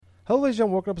Hello, ladies and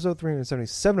gentlemen. Welcome to episode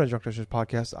 377 of Drunk Treasures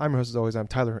Podcast. I'm your host, as always. I'm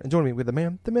Tyler. And joining me with the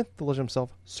man, the myth, the legend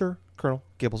himself, Sir Colonel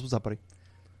Gables. What's up, buddy?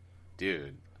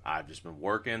 Dude, I've just been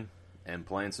working and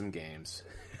playing some games.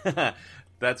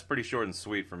 That's pretty short and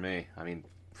sweet for me. I mean,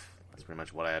 that's pretty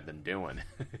much what I have been doing.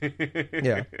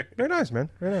 Yeah. Very nice, man.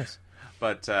 Very nice.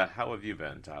 But how have you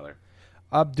been, Tyler?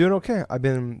 I'm doing okay. I've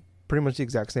been pretty much the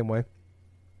exact same way.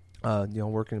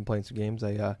 Working and playing some games.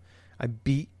 I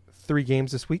beat 3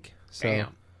 games this week. So,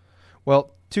 Damn.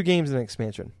 Well, 2 games and an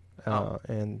expansion.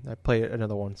 And I played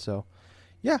another one. So,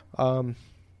 yeah.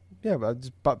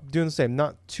 Just doing the same.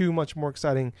 Not too much more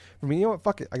exciting for me. You know what?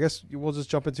 Fuck it. I guess we'll just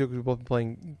jump into it because we've both been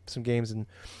playing some games. And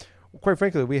quite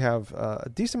frankly, we have a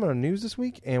decent amount of news this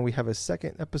week. And we have a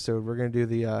second episode. We're going to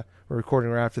do we're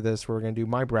recording right after this. We're going to do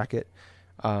my bracket.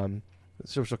 So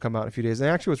which will come out in a few days. And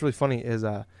actually, what's really funny is,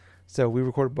 so we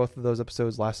recorded both of those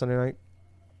episodes last Sunday night.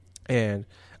 And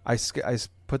I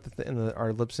put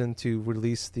our lips in to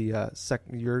release the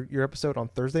your episode on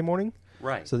Thursday morning.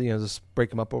 Right. So just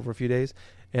break them up over a few days.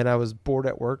 And I was bored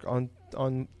at work on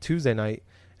Tuesday night.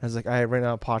 And I was like, I ran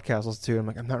out of podcasts to listen to. I'm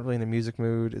like, I'm not really in a music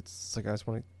mood. It's like I just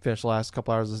want to finish the last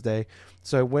couple hours of this day.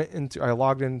 So I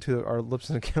logged into our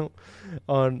Lipson account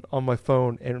on my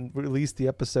phone and released the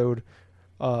episode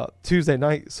Tuesday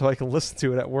night so I can listen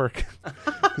to it at work.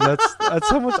 that's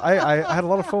how much I had a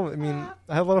lot of fun. I mean,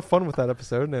 I had a lot of fun with that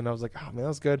episode, and I was like, oh man, that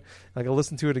was good. Like, I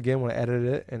listened to it again when I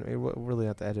edited it, and it really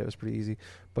not to edit. It was pretty easy,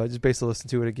 but I just basically listened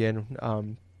to it again,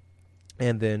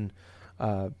 and then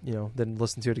then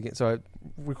listen to it again. So I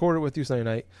recorded it with you Sunday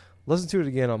night, listened to it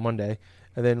again on Monday,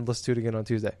 and then listened to it again on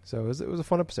Tuesday. So it was a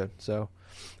fun episode. So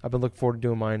I've been looking forward to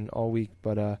doing mine all week,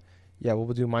 but we'll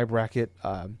do my bracket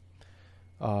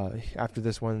after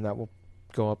this one. That will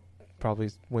go up probably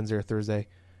Wednesday or Thursday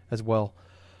as well.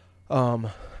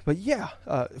 But yeah,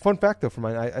 fun fact though for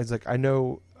mine, I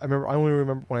only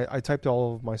remember when I typed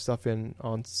all of my stuff in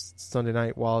on Sunday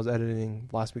night while I was editing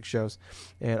last week's shows,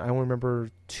 and I only remember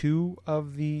 2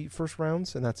 of the first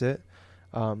rounds, and that's it.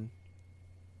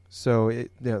 So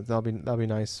that'll be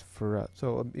nice for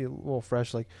so it'll be a little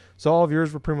fresh. Like, so all of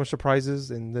yours were pretty much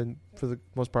surprises, and then for the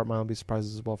most part, mine will be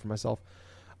surprises as well for myself.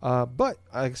 But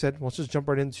like I said, let's just jump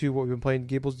right into what we've been playing.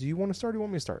 Gables, do you want to start or do you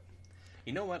want me to start?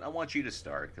 You know what? I want you to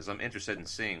start because I'm interested in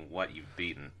seeing what you've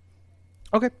beaten.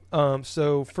 Okay.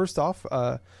 So first off,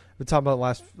 we've been talking about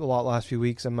last few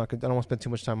weeks. I don't want to spend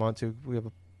too much time on it. We have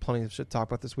plenty of shit to talk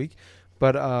about this week.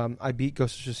 But I beat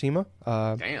Ghost of Tsushima.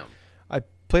 Damn. I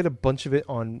played a bunch of it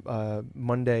on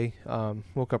Monday.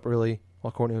 Woke up early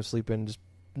while Courtney was sleeping, just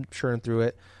churning through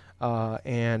it.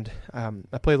 And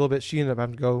I played a little bit. She ended up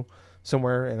having to go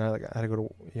somewhere, and I had to go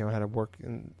to I had to work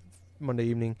Monday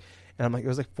evening, and I'm like, it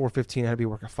was like 4:15. I had to be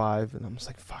work at 5, and I'm just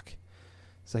like, fuck.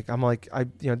 It's like I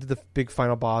did the big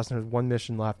final boss, and there's one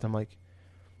mission left. I'm like,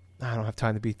 I don't have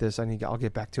time to beat this. I'll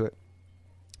get back to it.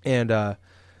 And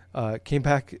came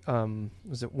back.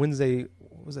 Was it Wednesday?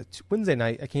 Was it Wednesday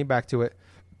night? I came back to it,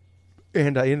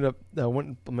 and I ended up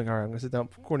I'm like, all right, I'm gonna sit down.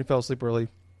 Courtney fell asleep early.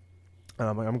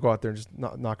 I'm like, I'm gonna go out there and just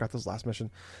knock out this last mission.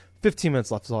 15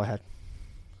 minutes left is all I had.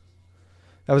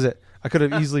 That was it. I could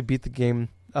have easily beat the game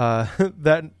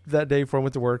that day before I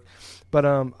went to work. But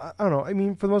I don't know. I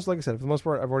mean, for the most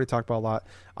part, I've already talked about a lot.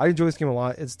 I enjoy this game a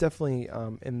lot. It's definitely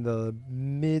in the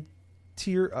mid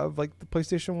tier of like the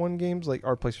PlayStation 1 games, like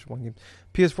our PlayStation 1 games,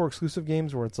 PS4 exclusive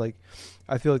games, where it's like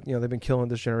I feel like they've been killing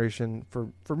this generation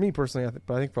for me personally.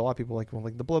 But I think for a lot of people, like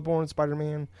the Bloodborne,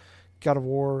 Spider-Man, God of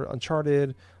War,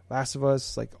 Uncharted, Last of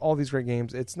Us, like all these great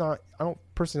games. It's not. I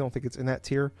personally don't think it's in that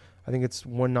tier. I think it's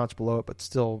one notch below it, but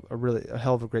still a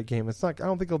hell of a great game. It's not. I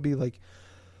don't think it'll be like.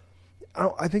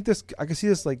 I think this. I can see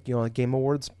this like like Game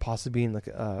Awards possibly being like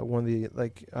one of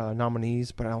the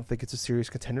nominees, but I don't think it's a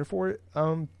serious contender for it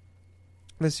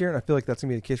this year. And I feel like that's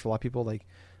gonna be the case for a lot of people. Like,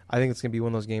 I think it's gonna be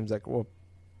one of those games that will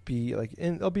be like,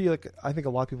 and it'll be like I think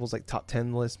a lot of people's like top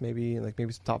 10 list, maybe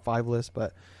some top 5 lists,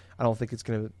 but I don't think it's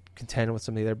gonna contend with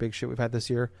some of the other big shit we've had this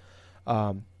year.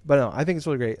 But no, I think it's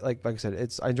really great. Like I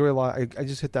said, I enjoy a lot. I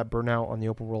just hit that burnout on the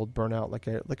open world burnout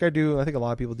like I do. I think a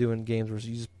lot of people do in games where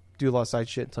you just do a lot of side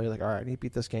shit until you're like, all right, I need to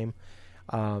beat this game.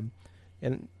 And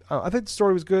I think the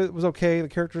story was good. It was okay. The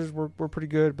characters were pretty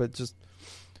good, but just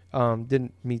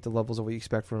didn't meet the levels of what you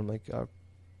expect from like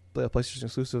PlayStation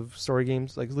exclusive story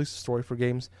games, like at least a story for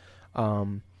games.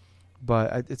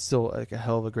 But it's still like a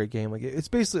hell of a great game. Like it's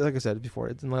basically, like I said before,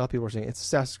 and a lot of people are saying it's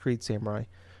Assassin's Creed Samurai,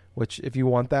 which if you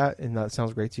want that and that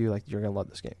sounds great to you, like you're gonna love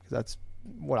this game because that's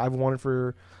what I've wanted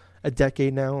for a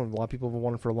decade now, and a lot of people have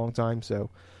wanted for a long time. So,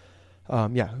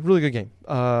 really good game.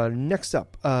 Next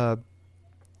up,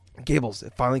 Gables.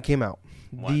 It finally came out.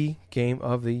 What? The game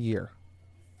of the year,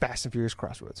 Fast and Furious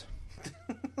Crossroads.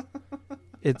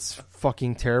 It's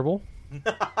fucking terrible.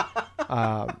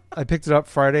 I picked it up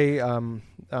Friday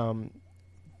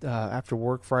after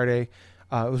work Friday.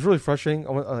 It was really frustrating.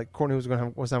 Courtney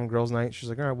was having girls' night. She's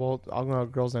like, all right, well, I'll go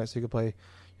have girls' night so you can play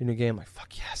your new game. I'm like,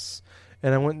 fuck yes.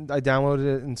 And I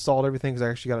downloaded it, installed everything because I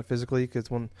actually got it physically because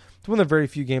it's one of the very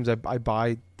few games I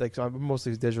buy. Like, so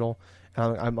mostly it's digital.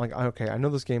 And I'm like, okay, I know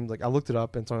this game. Like, I looked it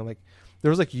up and it's only like, there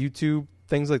was like YouTube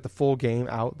things like the full game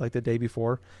out like the day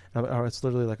before. And it's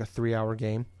literally like a 3-hour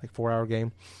game, like 4-hour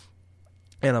game.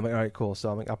 And I'm like, all right, cool. So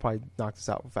I'm like, I'll probably knock this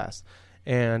out fast.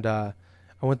 And I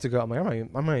went to go. I'm like,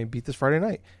 I might beat this Friday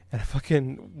night. And I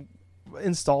fucking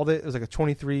installed it. It was like a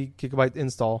 23 gigabyte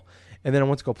install. And then I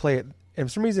went to go play it. And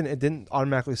for some reason, it didn't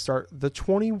automatically start the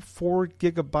 24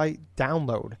 gigabyte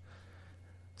download.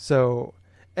 So,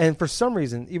 and for some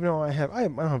reason, even though I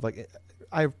don't have like,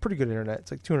 I have pretty good internet.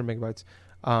 It's like 200 megabytes.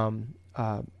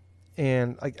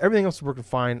 And like everything else was working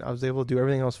fine. I was able to do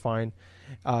everything else fine.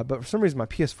 But for some reason, my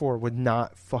PS4 would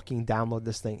not fucking download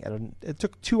this thing. And it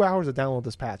took 2 hours to download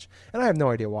this patch. And I have no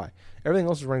idea why. Everything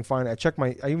else was running fine. I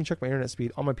even checked my internet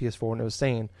speed on my PS4 and it was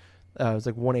saying, it was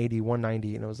like 180,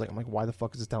 190, and it was like, I'm like, why the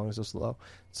fuck is this downloading so slow?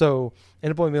 So,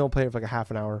 ended up only being able to play it for like a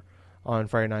half an hour on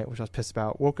Friday night, which I was pissed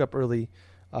about. Woke up early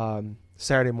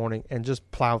Saturday morning and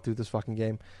just plowed through this fucking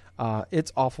game.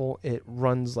 It's awful. It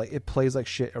plays like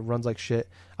shit. It runs like shit.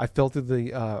 I fell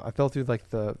through like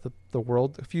the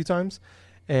world a few times,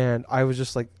 and I was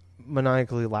just like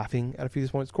maniacally laughing at a few of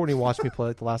these points. Courtney watched me play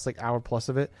like the last like hour plus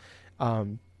of it. I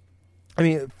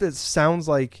mean, it sounds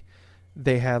like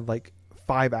they had like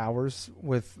 5 hours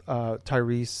with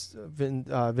Tyrese,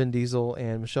 Vin Diesel,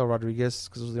 and Michelle Rodriguez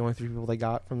because those were the only 3 people they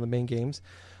got from the main games.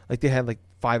 Like they had like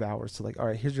 5 hours to like, all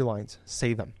right, here's your lines,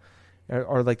 say them,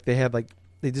 or like they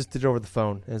just did it over the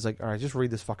phone and it's like, all right, just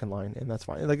read this fucking line and that's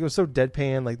fine. Like it was so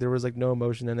deadpan, like there was like no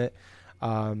emotion in it.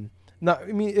 I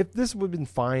mean, if this would have been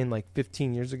fine like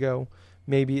 15 years ago,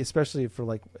 maybe, especially for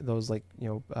like those like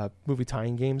movie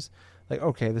tie-in games, like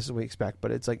okay, this is what we expect.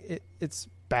 But it's like it's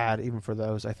bad even for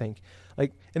those. I think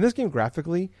like in this game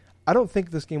graphically, I don't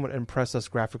think this game would impress us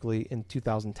graphically in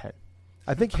 2010.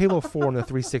 I think Halo 4 on the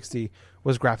 360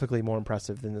 was graphically more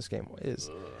impressive than this game is.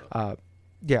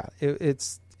 Yeah, it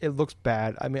looks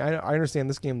bad. I mean, I understand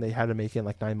this game they had to make it in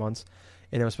like 9 months,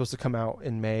 and it was supposed to come out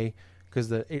in May because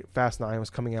the Fast 9 was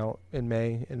coming out in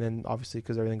May, and then obviously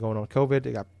because everything going on with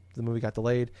COVID, the movie got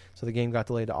delayed, so the game got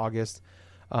delayed to August.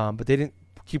 But they didn't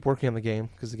keep working on the game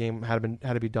because the game had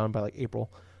to be done by like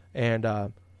April, and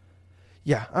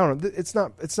yeah, I don't know. It's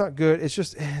not good. It's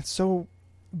just it's so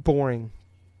boring.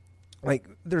 Like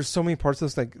there's so many parts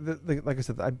of this. Like I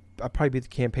said, I probably beat the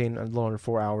campaign in a little under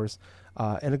 4 hours,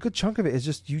 and a good chunk of it is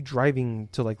just you driving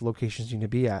to like locations you need to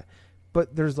be at,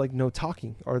 but there's like no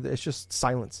talking or it's just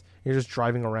silence. You're just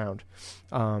driving around,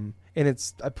 and I don't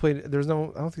think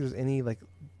there's any like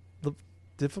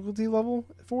difficulty level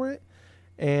for it,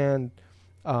 and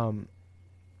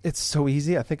it's so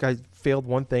easy. I think I failed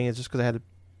one thing. It's just because I had to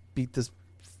beat this,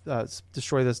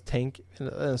 destroy this tank in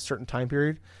a certain time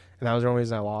period, and that was the only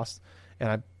reason I lost. And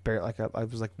I barely I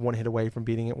was like 1 hit away from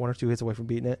beating it, 1 or 2 hits away from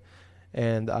beating it,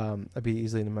 and I beat it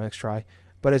easily in my next try.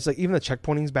 But it's like even the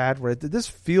checkpointing's bad. Where this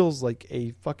feels like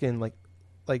a fucking like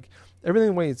everything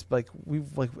the way it's like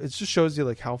it just shows you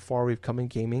like how far we've come in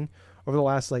gaming over the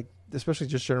last like especially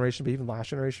just generation, but even last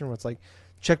generation, where it's like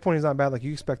checkpointing's not bad. Like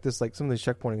you expect this, like some of these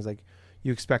checkpointings, like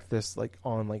you expect this like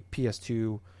on like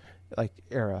PS2 like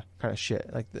era kind of shit,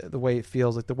 like the way it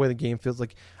feels, like the way the game feels.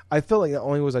 Like I felt like not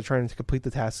only was I trying to complete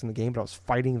the task in the game, but I was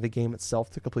fighting the game itself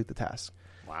to complete the task.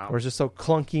 Wow. Where it's just so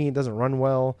clunky, it doesn't run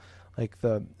well. Like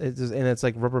it's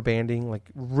like rubber banding, like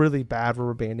really bad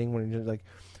rubber banding when you're like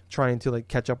trying to like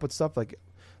catch up with stuff. Like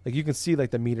you can see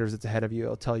like the meters that's ahead of you.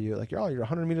 It'll tell you like you're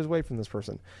 100 meters away from this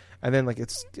person, and then like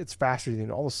it's faster than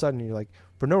all of a sudden you're like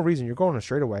for no reason you're going a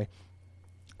straightaway.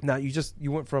 Now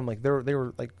you went from like they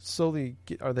were like slowly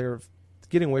they're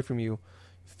getting away from you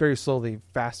very slowly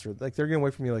faster. Like they're getting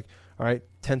away from you like, all right,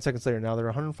 10 seconds later now they're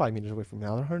 105 meters away from me.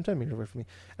 Now they're 110 meters away from me.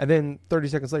 And then 30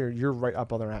 seconds later you're right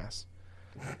up on their ass.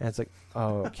 And it's like,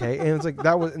 oh, okay. And it's like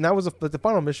the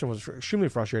final mission was extremely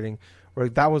frustrating. Where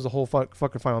like, that was the whole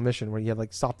fucking final mission where you had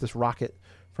like stop this rocket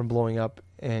from blowing up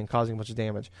and causing a bunch of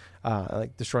damage,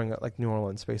 like destroying like New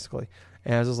Orleans basically.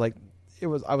 And I was just like,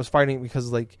 I was fighting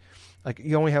because like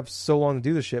you only have so long to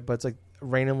do this shit, but it's like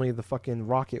randomly the fucking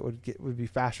rocket would be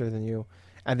faster than you,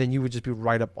 and then you would just be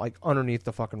right up like underneath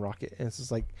the fucking rocket. And it's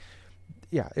just like,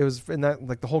 yeah, it was, and that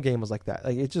like the whole game was like that.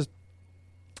 Like it's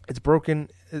broken.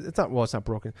 It's not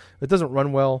broken. It doesn't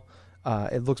run well.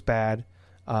 It looks bad.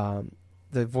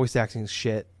 The voice acting is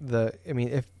shit.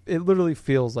 If it literally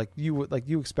feels like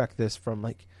you expect this from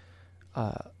like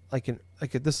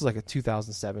this is like a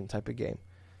 2007 type of game,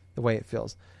 the way it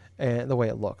feels and the way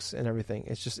it looks and everything.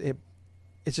 It's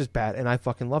just bad, and I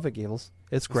fucking love it, Gables.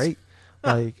 It's great.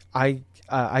 Like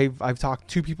I've talked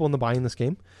to people into buying this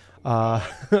game. I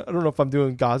don't know if I'm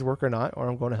doing God's work or not, or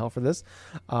I'm going to hell for this.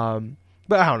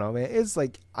 But I don't know, man. It's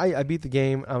like I beat the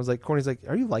game. I was like, Courtney's like,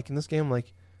 "Are you liking this game?" I'm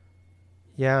like,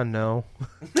 yeah, no.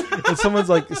 And someone's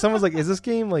like, "Is this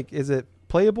game like, is it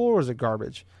playable or is it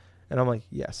garbage?" And I'm like,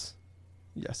 yes,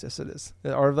 it is.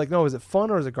 Or like, no, is it fun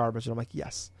or is it garbage? And I'm like,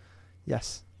 yes, yeah,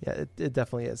 it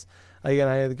definitely is. Like, and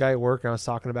I had the guy at work, and I was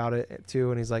talking about it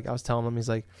too, and he's like, I was telling him, he's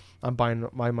like, I'm buying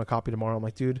my copy tomorrow. I'm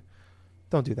like, dude,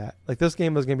 don't do that. Like, this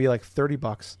game is gonna be like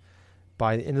 $30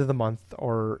 by the end of the month,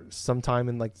 or sometime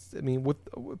in with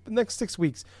the next 6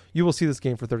 weeks, you will see this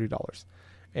game for $30,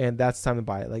 and that's time to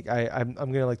buy it. Like, I'm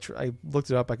gonna I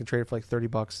looked it up. I can trade it for like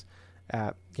 $30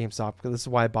 at GameStop, because this is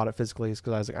why I bought it physically, is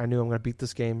because I was like, I knew I'm gonna beat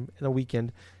this game in a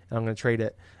weekend, and I'm gonna trade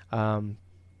it.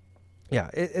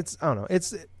 It's I don't know.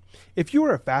 If you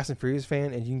are a Fast and Furious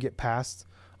fan and you can get past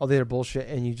all the other bullshit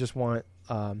and you just want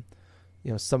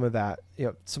some of that,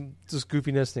 some just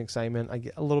goofiness and excitement. I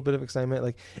get a little bit of excitement.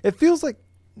 Like, it feels like,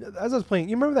 as I was playing,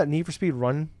 you remember that Need for Speed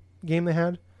Run game they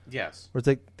had? Yes. Where it's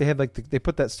like they had they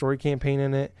put that story campaign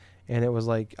in it, and it was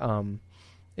like a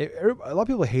lot of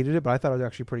people hated it, but I thought it was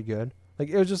actually pretty good. Like,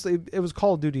 it was just it was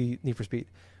Call of Duty Need for Speed.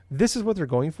 This is what they're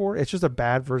going for. It's just a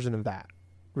bad version of that,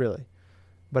 really.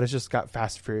 But it's just got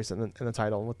Fast and Furious in the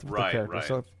title with the character. Right.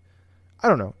 So I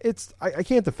don't know. I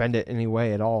can't defend it in any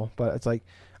way at all. But it's like,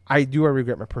 I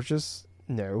regret my purchase?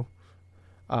 No.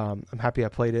 I'm happy I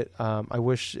played it. I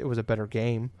wish it was a better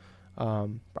game.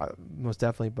 Most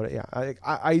definitely. But yeah,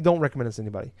 I don't recommend this to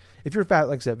anybody. If you're like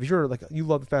I said, if you're like, you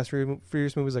love the Fast and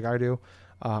Furious movies like I do,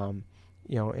 and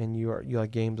you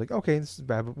like games, like, okay, this is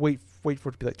bad, but wait for it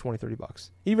to be like $20-$30.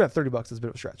 Even at $30, it's a bit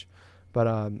of a stretch.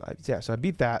 But so I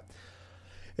beat that.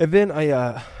 And then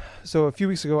so a few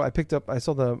weeks ago, I've been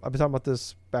talking about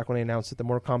this back when they announced it, the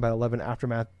Mortal Kombat 11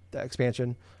 Aftermath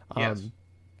expansion. Yes.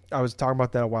 I was talking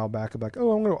about that a while back. I'm like, I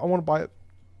want to buy it.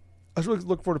 I was really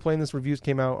looking forward to playing this. Reviews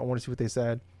came out. I want to see what they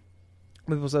said.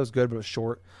 People said it was good, but it was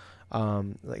short.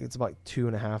 Like, it's about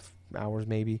 2.5 hours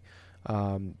maybe.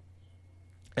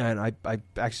 And I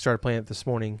actually started playing it this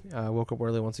morning. I woke up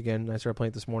early once again, and I started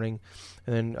playing it this morning.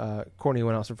 And then Courtney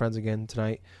went out with some friends again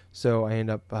tonight. So I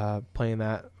ended up playing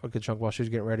that a good chunk while she was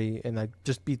getting ready. And I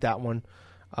just beat that one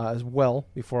as well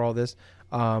before all this.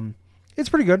 It's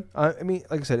pretty good. I mean,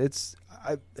 like I said,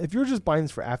 if you're just buying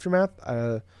this for Aftermath,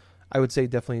 I would say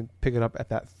definitely pick it up at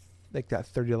that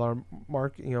 $30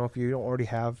 mark. If you don't already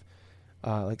have...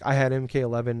 like, I had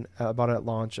MK11, bought it at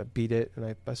launch, I beat it,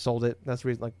 and I sold it. That's the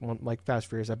reason, like Fast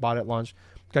Furious, I bought it at launch.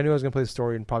 I knew I was going to play the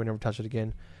story and probably never touch it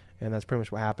again, and that's pretty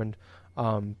much what happened.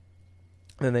 Then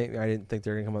I didn't think they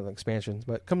were going to come out with expansions,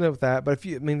 but coming up with that. But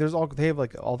they have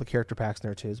like all the character packs in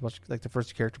there too, as much like the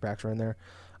first character packs are in there.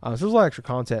 So there's a lot of extra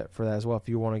content for that as well if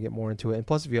you want to get more into it. And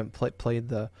plus, if you haven't played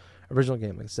the original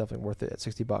game, it's definitely worth it at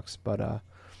 $60. But I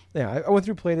went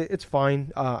through, played it. It's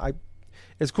fine.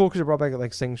 It's cool because they brought back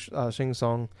like Sing Song,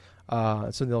 some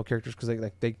of the old characters, because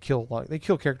they kill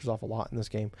characters off a lot in this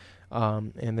game,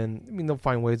 and then they'll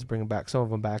find ways to bring them back, some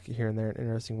of them back here and there in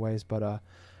interesting ways. But I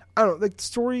don't know, like the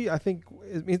story. I think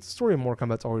the story of Mortal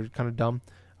Kombat's always kind of dumb.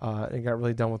 It got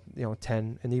really done with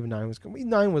 10, and even 9 was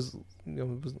 9 was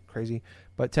wasn't crazy,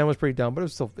 but 10 was pretty dumb, but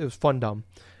it was fun dumb,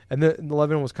 and then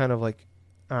 11 was kind of like,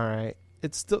 all right,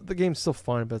 the game's still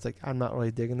fun, but it's like, I'm not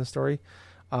really digging the story.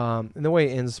 And the way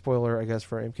it ends, spoiler, I guess,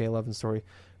 for MK11 story,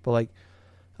 but like,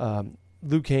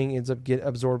 Liu Kang ends up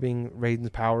absorbing Raiden's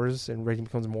powers, and Raiden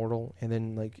becomes immortal, and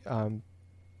then like,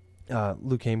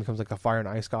 Liu Kang becomes like a fire and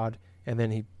ice god, and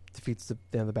then he defeats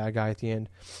the bad guy at the end,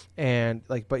 and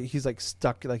like, but he's like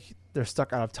stuck, like they're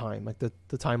stuck out of time, like the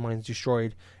timeline's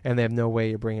destroyed, and they have no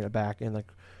way of bringing it back and like,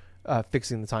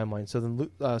 fixing the timeline. So then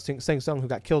Shang Tsung, who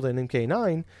got killed in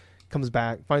MK9, comes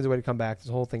back, finds a way to come back. There's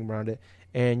a whole thing around it.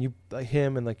 And you like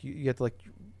him, and like you have to like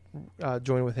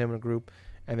join with him in a group,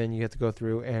 and then you have to go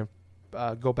through and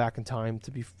go back in time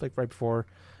to be like right before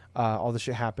all this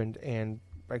shit happened, and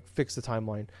like fix the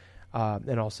timeline,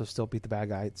 and also still beat the bad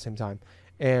guy at the same time.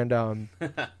 And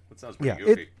that sounds pretty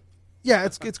goofy.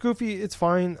 It's goofy. It's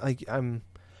fine. Like I don't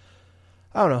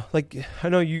know. Like I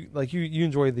know you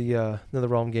enjoy the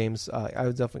NetherRealm games. I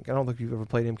would definitely. I don't think you've ever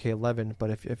played MK11, but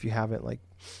if you haven't, like,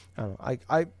 I don't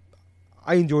know.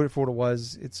 I enjoyed it for what it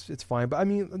was. It's fine, but I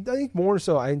mean, I think more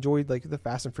so I enjoyed like the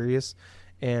Fast and Furious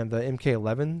and the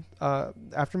MK11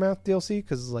 Aftermath DLC,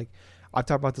 because like I've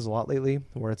talked about this a lot lately,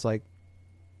 where it's like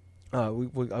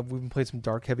we've been playing some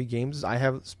dark heavy games. I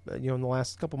have in the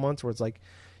last couple months, where it's like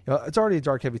it's already a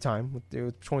dark heavy time.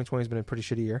 2020 has been a pretty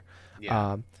shitty year.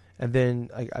 Yeah. And then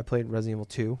I played Resident Evil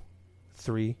 2,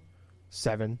 3,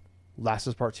 7, Last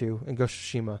of Us Part 2, and Ghost of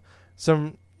Tsushima.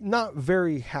 Some not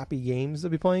very happy games to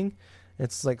be playing.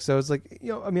 It's like, so it's like,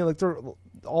 I mean, like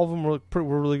all of them were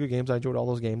really good games. I enjoyed all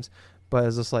those games, but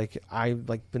it's just like I've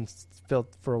like been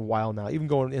felt for a while now. Even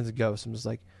going into Ghost, I'm just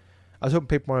like, I was hoping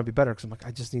Paper Mario would be better because I'm like,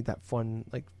 I just need that fun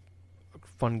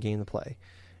game to play.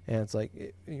 And it's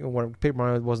like, when Paper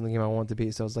Mario wasn't the game I wanted to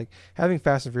be, so it's like having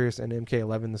Fast and Furious and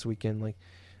MK11 this weekend, like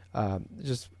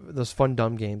just those fun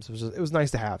dumb games. It was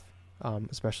nice to have,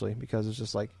 especially because it's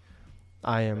just like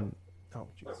oh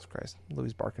Jesus Christ,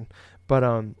 Louis barking. But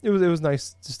it was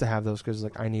nice just to have those because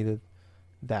like I needed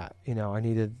that. I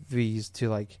needed these to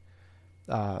like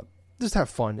just have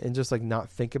fun and just like not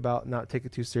take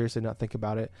it too seriously, not think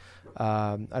about it.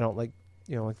 I don't like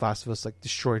like Last of Us like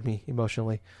destroyed me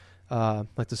emotionally,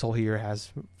 like this whole year has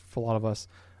for a lot of us.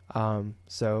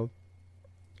 So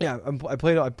yeah, I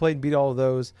played and beat all of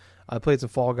those. I played some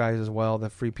Fall Guys as well, the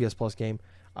free PS Plus game.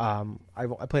 I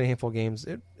played a handful of games.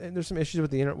 And there's some issues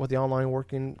with the online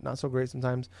working, not so great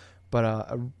sometimes, but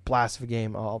a blast of a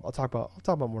game. I'll talk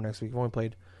about more next week. I'm going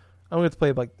to have to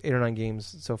play like 8 or 9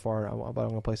 games so far, but I'm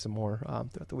going to play some more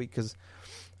throughout the week because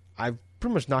I've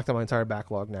pretty much knocked out my entire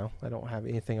backlog now. I don't have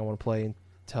anything I want to play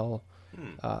until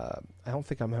I don't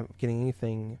think I'm getting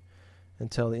anything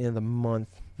until the end of the month.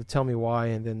 To Tell Me Why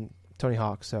and then Tony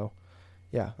Hawk. So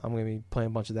yeah, I'm going to be playing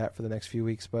a bunch of that for the next few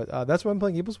weeks. But that's what I'm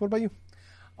playing. Gables, what about you?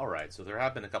 All right, so there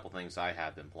have been a couple things I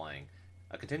have been playing.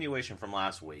 A continuation from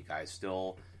last week. I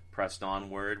still pressed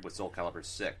onward with Soul Calibur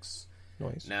 6.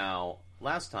 Nice. Now,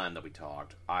 last time that we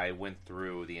talked, I went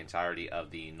through the entirety of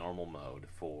the normal mode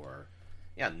for...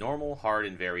 Yeah, normal, hard,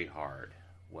 and very hard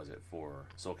was it for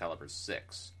Soul Calibur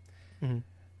 6. Mm-hmm.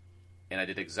 And I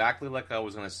did exactly like I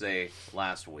was going to say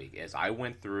last week, as I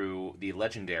went through the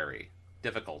legendary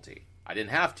difficulty. I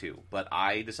didn't have to, but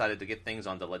I decided to get things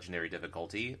on the legendary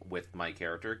difficulty with my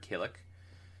character, Killick.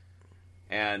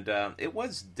 And it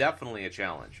was definitely a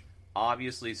challenge.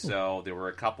 Obviously so. There were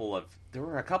a couple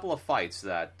of fights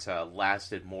that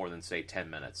lasted more than, say, 10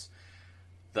 minutes.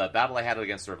 The battle I had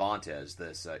against Cervantes,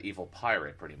 this evil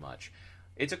pirate, pretty much,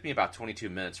 it took me about 22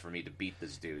 minutes for me to beat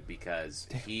this dude because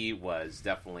he was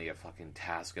definitely a fucking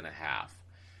task and a half.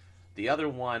 The other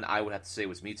one I would have to say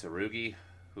was Mitsurugi,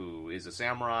 who is a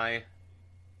samurai,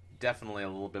 definitely a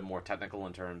little bit more technical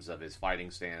in terms of his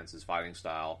fighting stance, his fighting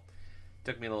style.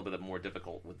 Took me a little bit more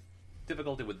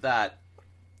difficulty with that.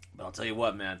 But I'll tell you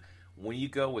what, man, when you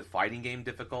go with fighting game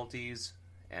difficulties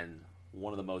and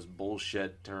one of the most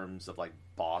bullshit terms of like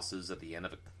bosses at the end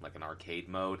of like an arcade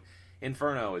mode,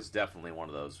 Inferno is definitely one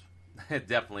of those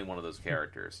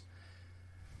characters.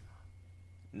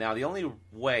 Now, the only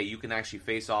way you can actually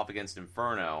face off against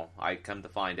Inferno, I come to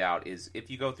find out, is if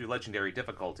you go through legendary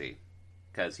difficulty,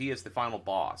 because he is the final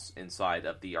boss inside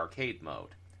of the arcade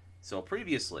mode. So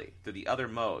previously, through the other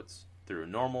modes, through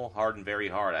normal, hard, and very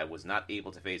hard, I was not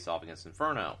able to face off against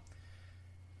Inferno.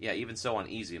 Yeah, even so on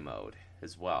easy mode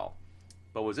as well.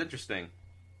 But what was interesting,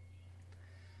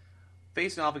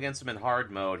 facing off against him in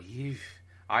hard mode,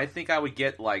 I think I would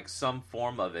get like some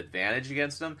form of advantage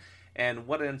against him. And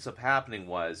what ends up happening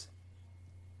was,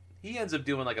 he ends up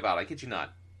doing like about, I kid you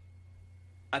not,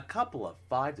 a couple of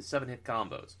 5 to 7 hit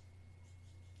combos.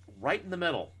 Right in the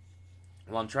middle.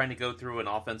 While I'm trying to go through an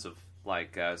offensive,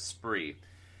 spree.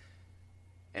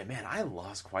 And man, I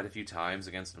lost quite a few times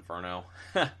against Inferno.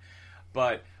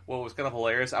 But what was kind of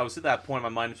hilarious, I was at that point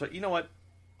in my mind, like, you know what?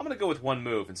 I'm going to go with one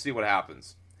move and see what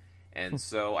happens. And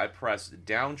so I pressed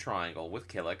down triangle with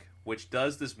Killick, which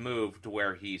does this move to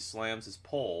where he slams his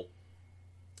pole.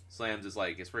 Slams his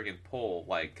freaking pole,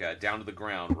 down to the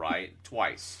ground, right?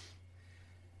 Twice.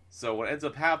 So what ends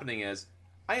up happening is,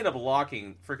 I end up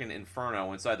locking freaking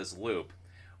Inferno inside this loop,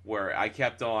 where I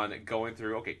kept on going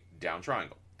through, okay, down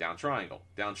triangle, down triangle,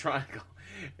 down triangle.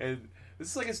 And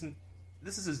this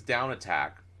is his down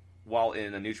attack while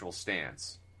in a neutral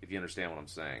stance, if you understand what I'm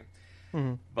saying.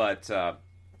 Mm-hmm. But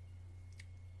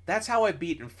that's how I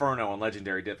beat Inferno on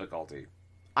legendary difficulty.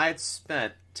 I had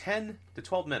spent 10 to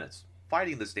 12 minutes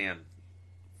fighting this damn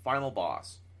final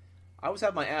boss. I was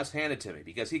having my ass handed to me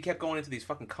because he kept going into these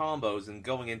fucking combos and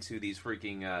going into these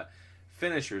freaking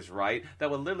finishers, right?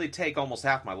 That would literally take almost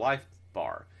half my life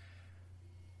bar.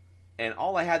 And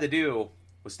all I had to do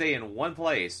was stay in one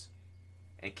place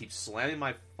and keep slamming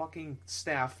my fucking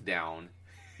staff down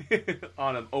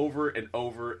on him over and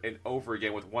over and over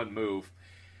again with one move.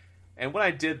 And when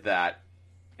I did that,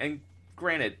 and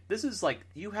granted, this is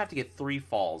you have to get 3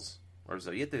 falls, or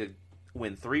so. You have to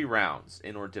win 3 rounds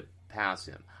in order to pass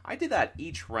him. I did that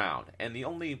each round, and the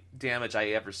only damage I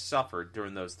ever suffered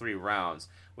during those 3 rounds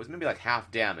was maybe like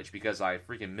half damage because I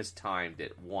freaking mistimed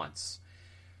it once.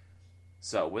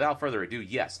 So, without further ado,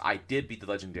 yes, I did beat the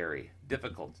Legendary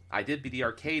difficult. I did beat the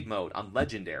arcade mode on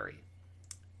Legendary.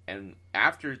 And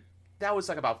after, that was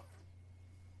like about,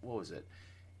 what was it?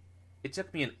 It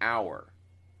took me an hour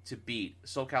to beat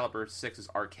Soul Calibur 6's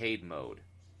arcade mode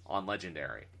on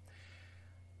Legendary.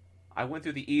 I went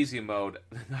through the easy mode,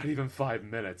 not even 5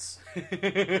 minutes.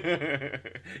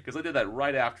 Because I did that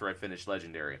right after I finished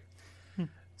Legendary.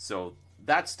 So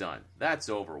that's done. That's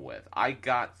over with. I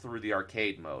got through the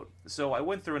arcade mode. So I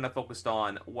went through and I focused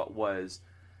on what was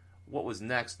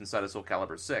next inside of Soul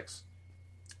Calibur 6.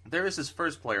 There is this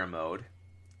first player mode,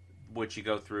 which you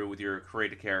go through with your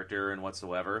created character and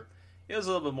whatsoever. It was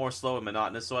a little bit more slow and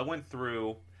monotonous, so I went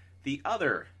through the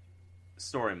other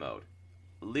story mode.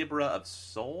 Libra of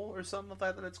Soul or something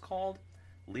like that it's called.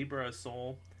 Libra of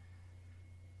Soul.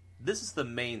 This is the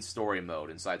main story mode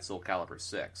inside Soul Calibur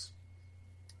 6.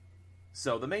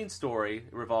 So the main story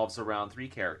revolves around 3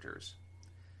 characters.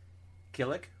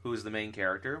 Kilik, who is the main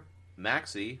character.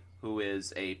 Maxi, who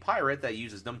is a pirate that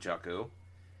uses nunchaku.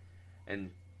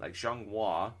 And like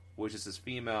Xianghua, which is this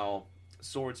female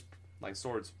swords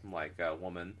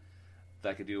woman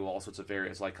that could do all sorts of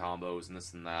various like combos and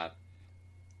this and that.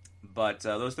 But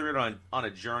those 3 are on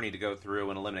a journey to go through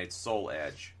and eliminate Soul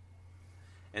Edge.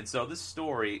 And so this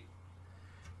story,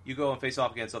 you go and face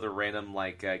off against other random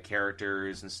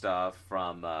characters and stuff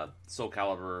from Soul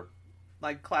Calibur,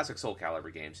 like classic Soul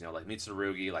Calibur games, like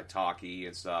Mitsurugi, like Taki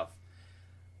and stuff,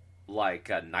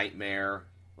 like Nightmare,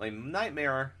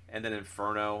 and then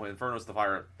Inferno. Inferno's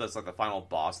that's like the final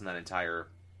boss in that entire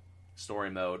story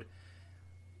mode.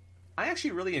 I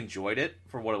actually really enjoyed it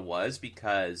for what it was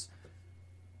because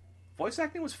voice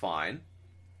acting was fine.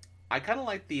 I kind of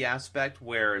liked the aspect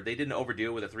where they didn't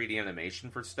overdo it with a 3D animation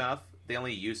for stuff. They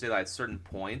only used it at certain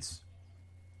points.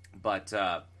 But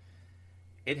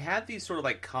it had these sort of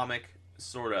like comic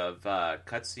sort of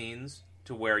cutscenes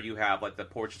to where you have like the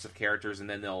portraits of characters and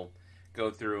then they'll go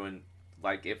through and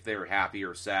like if they're happy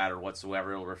or sad or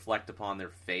whatsoever, it'll reflect upon their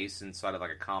face inside of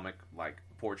like a comic like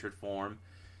portrait form.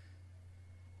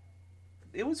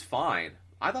 It was fine.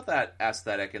 I thought that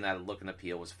aesthetic and that look and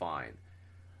appeal was fine.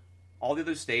 All the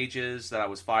other stages that I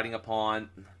was fighting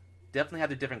upon definitely had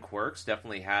the different quirks,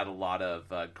 definitely had a lot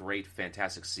of great,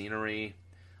 fantastic scenery.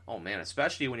 Oh man,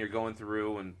 especially when you're going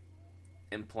through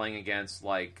and playing against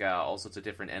like all sorts of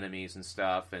different enemies and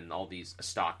stuff, and all these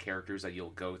stock characters that you'll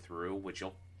go through, which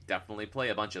you'll definitely play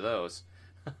a bunch of those.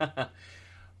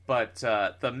 But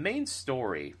the main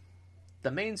story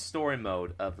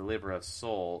mode of the Libra of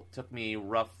Soul took me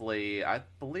roughly, I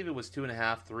believe it was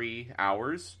 2.5, 3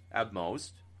 hours at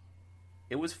most.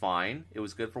 It was fine. It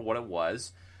was good for what it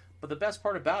was. But the best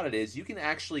part about it is you can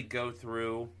actually go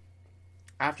through,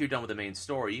 after you're done with the main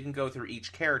story, you can go through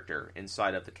each character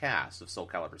inside of the cast of Soul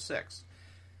Calibur 6.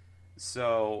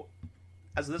 So,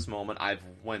 as of this moment, I've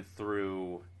went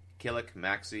through Kilik,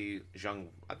 Maxi,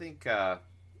 Kilik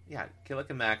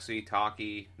and Maxi,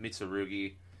 Taki,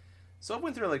 Mitsurugi. So I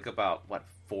went through like about,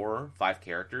 4 or 5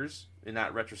 characters in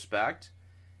that retrospect.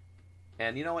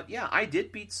 And you know what? Yeah, I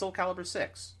did beat Soul Calibur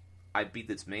 6. I beat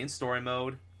its main story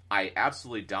mode. I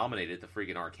absolutely dominated the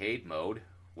freaking arcade mode,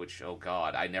 which, oh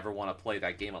god, I never want to play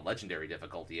that game on Legendary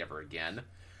difficulty ever again.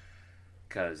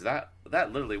 Because that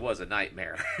literally was a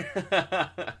nightmare.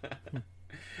 That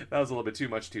was a little bit too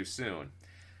much too soon.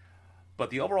 But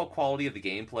the overall quality of the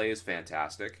gameplay is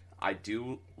fantastic. I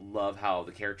do love how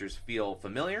the characters feel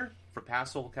familiar for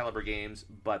past Soul Calibur games,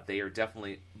 but they are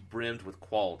definitely brimmed with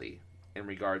quality in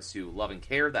regards to love and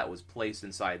care that was placed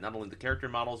inside not only the character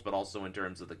models, but also in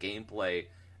terms of the gameplay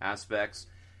aspects.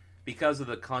 Because of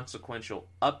the consequential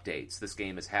updates this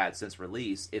game has had since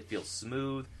release, it feels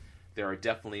smooth. There are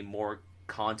definitely more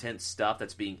content stuff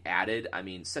that's being added. I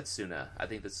mean, Setsuna, I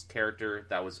think this character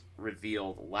that was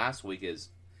revealed last week is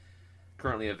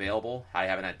currently available. I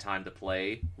haven't had time to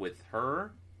play with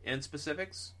her in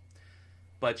specifics,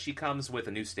 but she comes with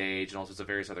a new stage and all sorts of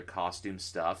various other costume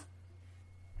stuff.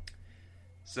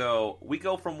 So we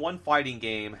go from one fighting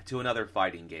game to another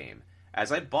fighting game,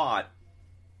 as I bought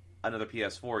another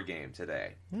PS4 game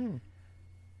today. On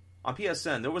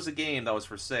PSN, there was a game that was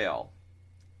for sale.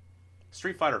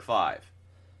 Street Fighter V.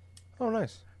 Oh,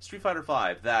 nice. Street Fighter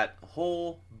V, that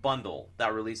whole bundle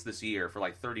that released this year for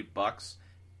like $30,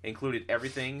 included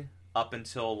everything up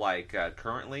until like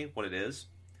currently what it is.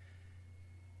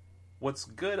 What's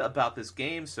good about this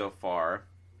game so far?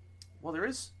 Well,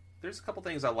 there's a couple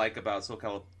things I like about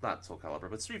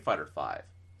Street Fighter V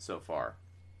so far.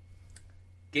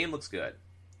 Game looks good.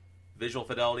 visual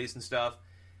fidelities and stuff.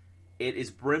 It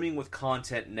is brimming with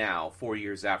content now, 4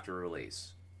 years after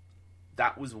release.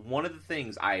 That was one of the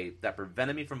things that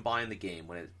prevented me from buying the game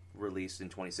when it released in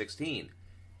 2016.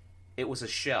 It was a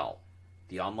shell.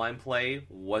 The online play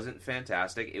wasn't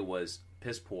fantastic. It was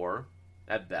piss poor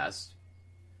at best.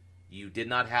 You did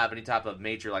not have any type of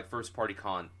major first party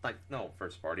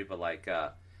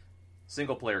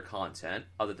single player content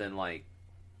other than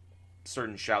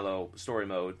certain shallow story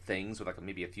mode things with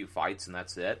maybe a few fights and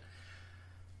that's it.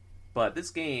 But this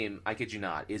game, I kid you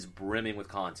not, is brimming with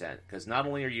content because not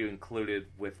only are you included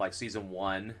with Season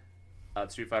 1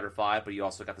 of Street Fighter V, but you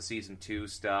also got the Season 2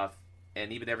 stuff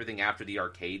and even everything after the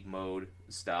arcade mode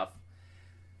stuff.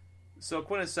 So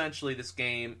quintessentially, this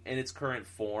game, in its current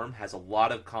form, has a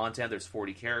lot of content. There's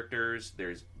 40 characters.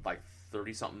 There's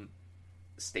 30-something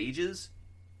stages,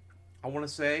 I want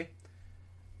to say.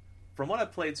 From what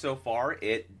I've played so far,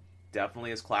 it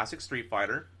definitely is classic Street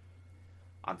Fighter.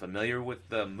 I'm familiar with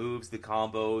the moves, the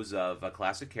combos of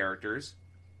classic characters.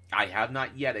 I have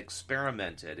not yet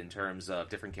experimented in terms of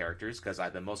different characters, because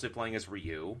I've been mostly playing as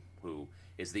Ryu, who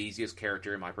is the easiest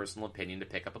character, in my personal opinion, to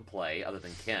pick up and play, other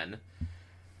than Ken.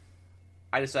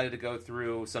 I decided to go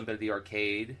through some bit of the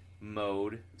arcade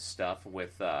mode stuff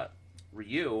with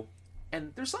Ryu,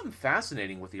 and there's something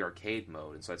fascinating with the arcade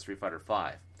mode inside Street Fighter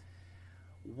V.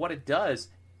 What it does,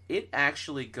 it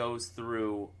actually goes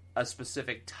through a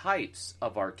specific types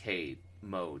of arcade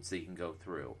modes that you can go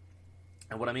through.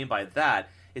 And what I mean by that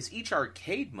is each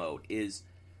arcade mode is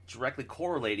directly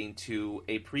correlating to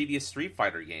a previous Street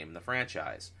Fighter game in the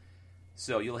franchise.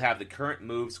 So you'll have the current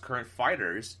moves, current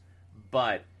fighters,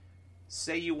 but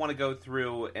say you want to go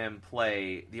through and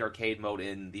play the arcade mode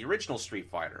in the original Street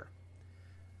Fighter.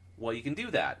 Well, you can do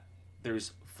that.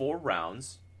 There's 4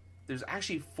 rounds. There's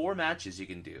actually 4 matches you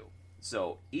can do.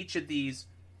 So each of these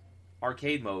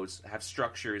arcade modes have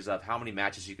structures of how many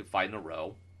matches you can fight in a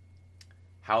row,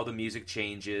 how the music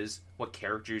changes, what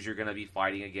characters you're going to be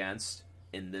fighting against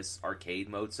in this arcade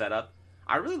mode setup.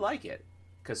 I really like it,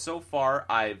 because so far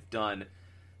I've done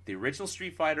the original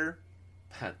Street Fighter,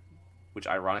 which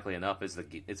ironically enough is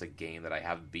it's a game that I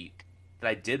have beat, that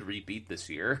I did rebeat this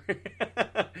year,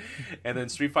 and then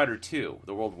Street Fighter 2,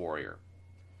 The World Warrior.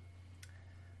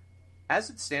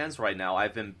 As it stands right now,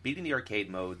 I've been beating the arcade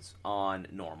modes on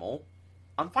normal.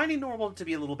 I'm finding normal to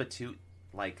be a little bit too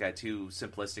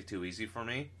simplistic, too easy for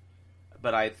me.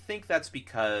 But I think that's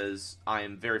because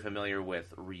I'm very familiar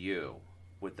with Ryu,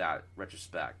 with that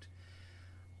retrospect.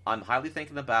 I'm highly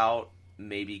thinking about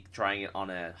maybe trying it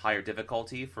on a higher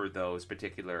difficulty for those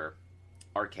particular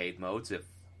arcade modes if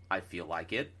I feel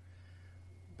like it.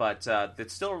 But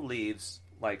that still leaves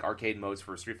arcade modes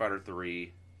for Street Fighter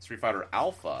 3, Street Fighter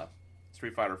Alpha,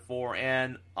 Street Fighter 4,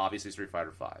 and obviously Street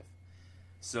Fighter 5.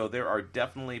 So there are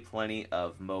definitely plenty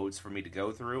of modes for me to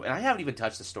go through, and I haven't even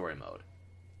touched the story mode.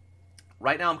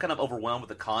 Right now I'm kind of overwhelmed with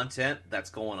the content that's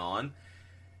going on,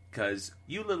 because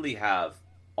you literally have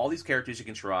all these characters you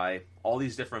can try, all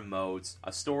these different modes,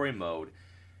 a story mode.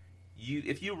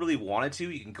 If you really wanted to,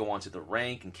 you can go on to the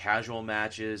rank and casual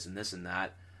matches and this and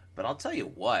that. But I'll tell you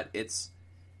what,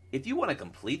 if you want to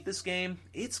complete this game,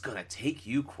 it's going to take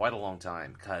you quite a long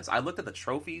time. Because I looked at the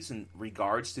trophies in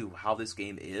regards to how this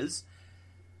game is.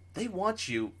 They want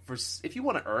you, if you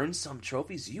want to earn some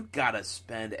trophies, you got to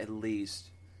spend a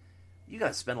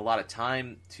lot of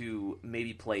time to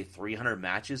maybe play 300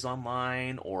 matches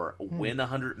online, or win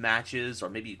 100 matches, or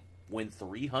maybe win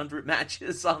 300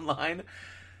 matches online.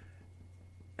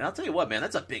 And I'll tell you what, man,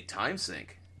 that's a big time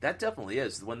sink. That definitely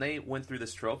is. When they went through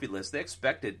this trophy list, they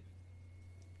expected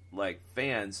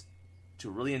fans to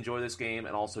really enjoy this game,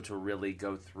 and also to really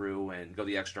go through and go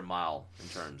the extra mile in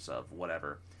terms of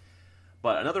whatever.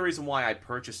 But another reason why I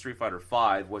purchased Street Fighter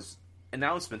V was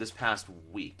announcement this past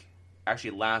week.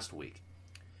 Actually, last week.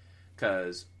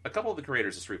 Because a couple of the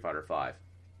creators of Street Fighter V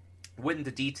went into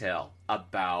detail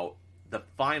about the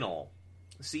final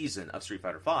season of Street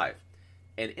Fighter V.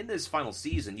 And in this final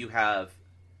season,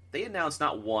 they announced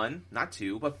not 1, not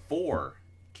 2, but 4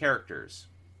 characters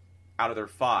out of their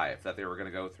 5 that they were going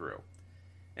to go through.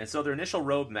 And so their initial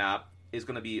roadmap is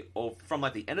going to be from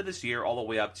the end of this year all the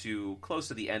way up to close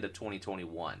to the end of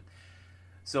 2021.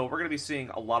 So we're going to be seeing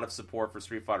a lot of support for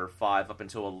Street Fighter V up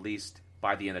until at least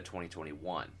by the end of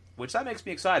 2021. Which that makes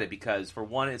me excited, because for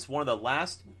one, it's one of the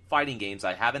last fighting games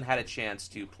I haven't had a chance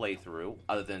to play through,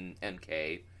 other than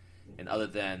MK, and other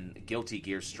than Guilty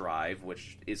Gear Strive,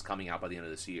 which is coming out by the end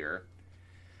of this year.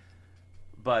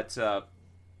 But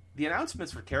the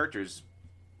announcements for characters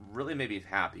really made me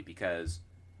happy, because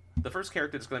the first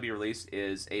character that's going to be released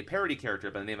is a parody character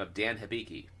by the name of Dan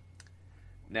Hibiki.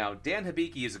 Now, Dan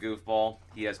Hibiki is a goofball.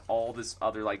 He has all this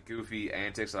other like goofy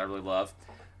antics that I really love.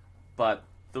 But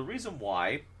the reason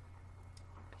why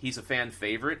he's a fan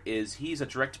favorite is he's a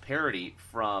direct parody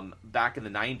from back in the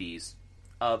 90s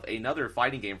of another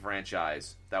fighting game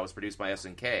franchise that was produced by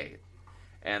SNK,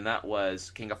 and that was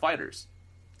King of Fighters.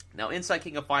 Now, inside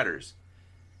King of Fighters,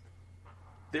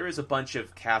 there is a bunch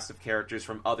of cast of characters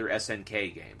from other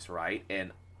SNK games, right?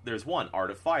 And there's one,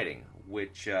 Art of Fighting,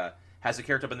 which has a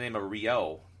character by the name of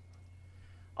Ryo.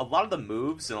 A lot of the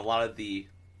moves and a lot of the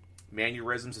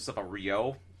mannerisms and stuff of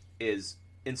Ryo was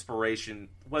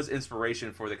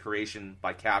inspiration for the creation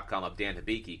by Capcom of Dan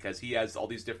Hibiki, because he has all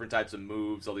these different types of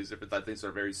moves, all these different types of things that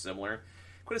are very similar.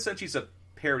 Quintessentially, he's a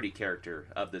parody character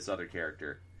of this other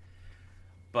character.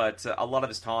 But a lot of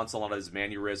his taunts, a lot of his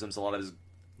mannerisms, a lot of his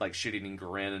like shit-eating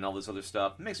grin and all this other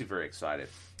stuff makes me very excited.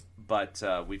 But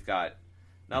we've got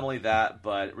not only that,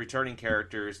 but returning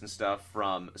characters and stuff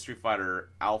from Street Fighter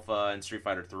Alpha and Street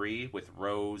Fighter 3 with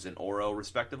Rose and Oro,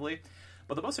 respectively.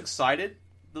 But the most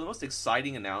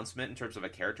exciting announcement in terms of a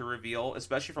character reveal,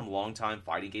 especially from longtime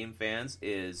fighting game fans,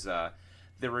 is the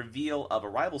reveal of a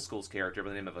Rival Schools character by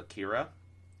the name of Akira.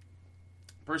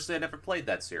 Personally, I never played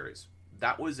that series.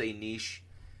 That was a niche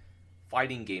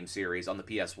fighting game series on the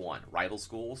PS1, Rival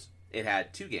Schools. It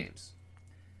had 2 games,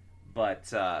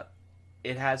 but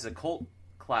it has a cult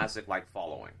classic-like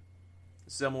following,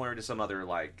 similar to some other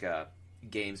like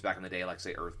games back in the day, like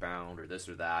say Earthbound or this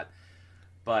or that.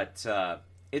 But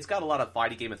it's got a lot of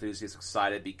fighting game enthusiasts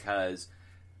excited because,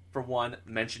 for one,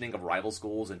 mentioning of Rival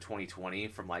Schools in 2020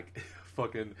 from like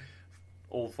fucking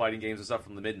old fighting games and stuff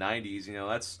from the mid 90s, you know,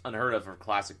 that's unheard of for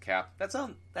classic That's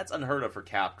unheard of for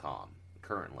Capcom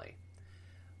currently.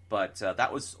 But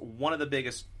that was one of the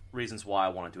biggest reasons why I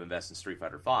wanted to invest in Street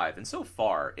Fighter V. And so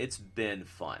far, it's been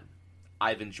fun.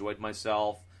 I've enjoyed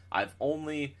myself. I've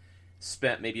only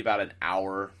spent maybe about an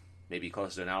hour, maybe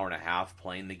close to an hour and a half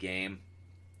playing the game.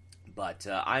 But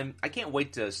I can't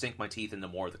wait to sink my teeth into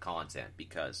more of the content,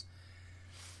 because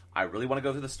I really want to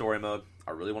go through the story mode.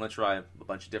 I really want to try a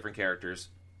bunch of different characters,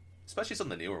 especially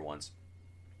some of the newer ones,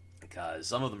 because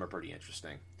some of them are pretty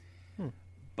interesting.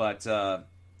 But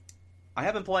I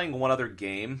have been playing one other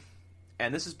game,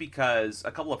 and this is because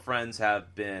a couple of friends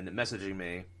have been messaging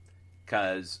me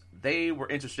because they were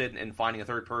interested in finding a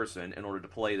third person in order to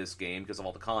play this game because of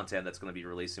all the content that's going to be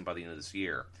releasing by the end of this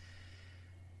year.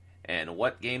 And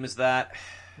what game is that?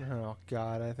 Oh,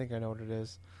 God, I think I know what it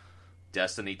is.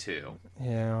 Destiny 2.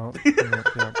 Yeah.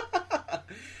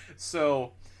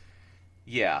 So,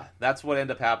 yeah, that's what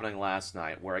ended up happening last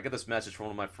night, where I get this message from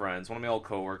one of my friends, one of my old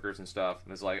coworkers and stuff,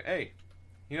 and it's like, hey,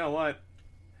 you know what?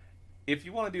 If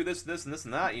you want to do this, this, and this,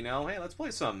 and that, you know, hey, let's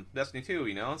play some Destiny 2,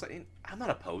 you know? It's like, I'm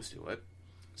not opposed to it.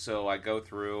 So I go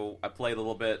through, I played a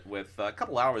little bit with, a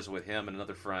couple hours with him and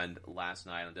another friend last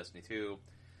night on Destiny 2.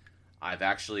 I've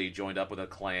actually joined up with a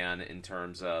clan in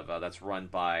terms of, that's run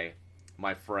by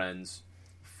my friend's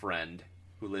friend,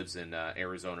 who lives in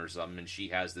Arizona or something, and she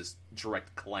has this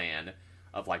direct clan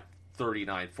of like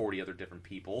 39, 40 other different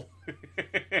people.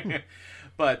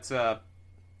 But, to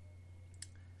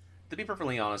be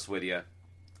perfectly honest with you,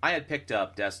 I had picked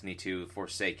up Destiny 2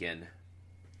 Forsaken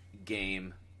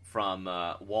game from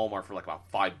Walmart for like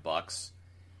about $5.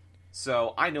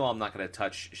 So I know I'm not going to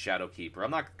touch Shadowkeeper.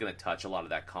 I'm not going to touch a lot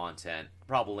of that content,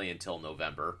 probably until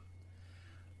November.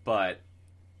 But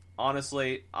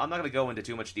honestly, I'm not going to go into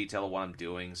too much detail of what I'm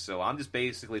doing, so I'm just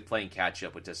basically playing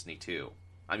catch-up with Destiny 2.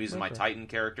 I'm using my Titan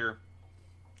character.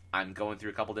 I'm going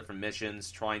through a couple different missions,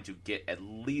 trying to get at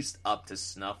least up to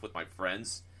snuff with my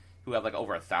friends, who have like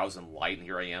over 1,000 light, and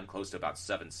here I am, close to about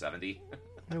 770.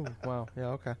 Oh, wow. Yeah,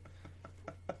 okay.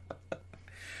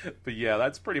 But yeah,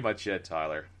 that's pretty much it,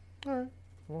 Tyler. All right.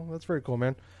 Well, that's very cool,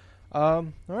 man. All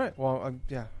right. Well, I'm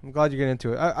glad you're getting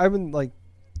into it. I've been like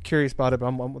curious about it, but I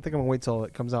think I'm gonna wait till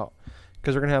it comes out,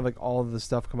 because we're gonna have like all of the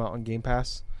stuff come out on Game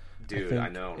Pass. Dude, I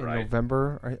know, in right?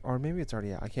 November, or maybe it's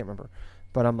already out. I can't remember.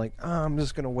 But I'm like, I'm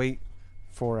just gonna wait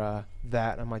for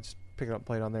that. I might just pick it up and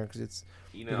play it on there because it's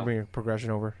gonna bring a progression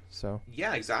over. So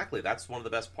yeah, exactly. That's one of the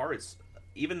best parts.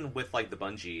 Even with like the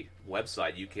Bungie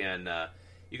website, you can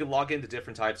log into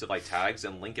different types of like tags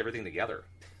and link everything together.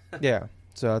 Yeah,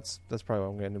 so that's probably what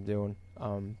I'm gonna end up doing.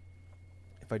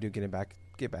 If I do get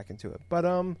back into it, but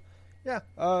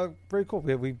very cool.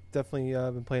 We've definitely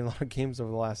been playing a lot of games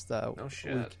over the last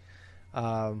week.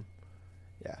 Now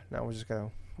we're just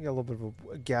gonna get a little bit of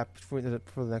a gap for the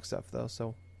next stuff though.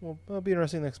 So it'll be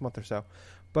interesting next month or so.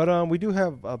 But we do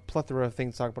have a plethora of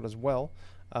things to talk about as well.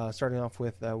 Starting off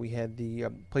with we had the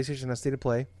PlayStation State of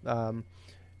Play. And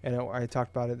I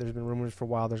talked about it. There's been rumors for a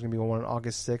while. There's going to be one on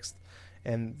August 6th.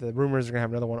 and the rumors are going to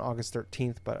have another one August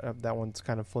 13th, but that one's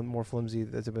kind of more flimsy,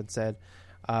 as it's been said.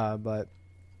 But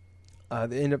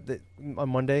they end up on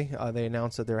Monday. They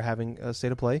announced that they're having a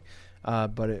state of play,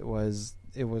 but there was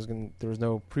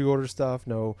no pre-order stuff,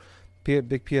 no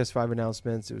big PS5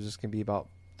 announcements. It was just going to be about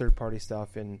third-party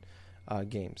stuff and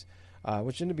games,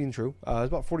 which ended up being true. It was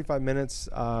about 45 minutes.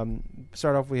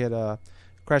 Start off, we had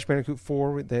Crash Bandicoot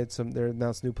 4. They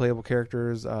announced new playable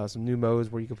characters, some new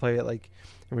modes where you can play it like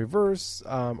in reverse,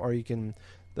 or you can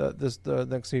the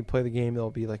next time you play the game,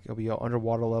 it'll be an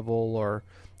underwater level, or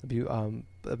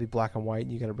it'll be black and white,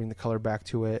 and you got to bring the color back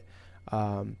to it.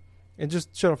 And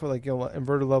just showed off with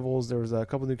inverted levels. There was a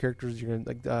couple new characters. You're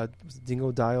gonna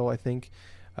Dingo Dial, I think,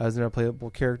 as a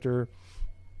playable character.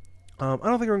 I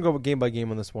don't think we're gonna go game by game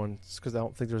on this one, because I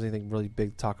don't think there's anything really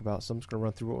big to talk about. So I'm just gonna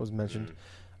run through what was mentioned.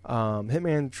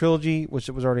 Hitman Trilogy, which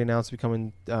was already announced to be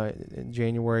coming in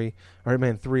January, or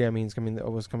Hitman 3,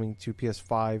 was coming to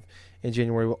PS5 in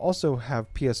January. Will also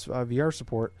have PS VR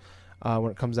support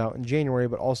when it comes out in January,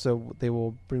 but also they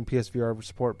will bring PSVR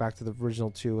support back to the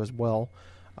original 2 as well.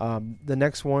 The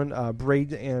next one,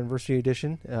 Braid Anniversary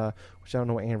Edition, which I don't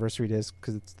know what anniversary it is,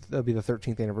 because it'll be the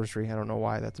 13th anniversary. I don't know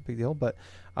why that's a big deal, but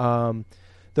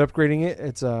they're upgrading it.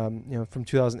 It's from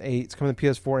 2008. It's coming to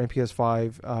PS4 and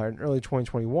PS5 in early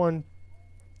 2021.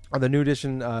 The new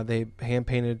edition, they hand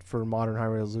painted for modern high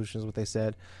resolution, is what they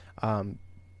said.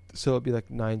 So it'll be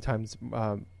like 9 times.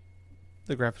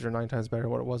 The graphics are 9 times better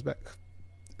than what it was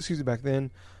back then.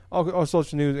 Also,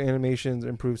 new animations,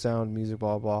 improved sound, music,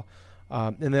 blah blah.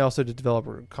 And they also did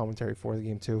developer commentary for the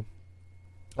game too.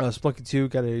 Spelunky 2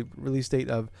 got a release date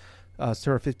of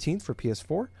September 15th for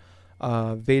PS4.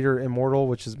 Vader Immortal,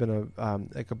 which has been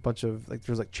a bunch of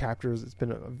there's chapters. It's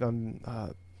been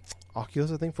on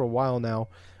Oculus, I think, for a while now.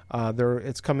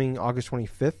 It's coming August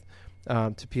 25th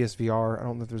to PSVR. I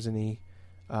don't know if there's any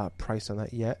price on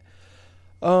that yet.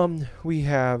 We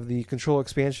have the Control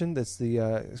expansion. That's the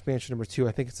expansion number 2.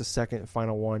 I think it's the second and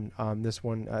final one. This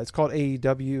one, it's called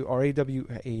AEW or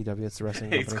AEW. It's the wrestling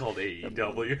company. It's called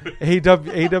AEW.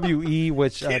 AWE,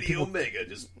 which Kenny Omega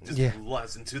just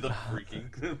flies into the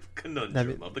freaking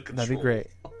conundrum of the Control. That'd be great.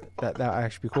 That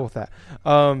actually be cool with that.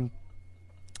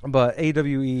 But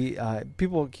AWE,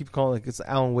 people keep calling it's the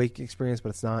Alan Wake experience, but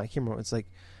it's not. I can't remember. It's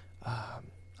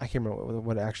I can't remember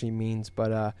what it actually means,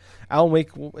 but Alan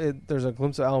Wake, there's a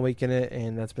glimpse of Alan Wake in it,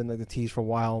 and that's been the tease for a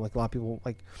while. A lot of people,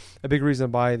 a big reason to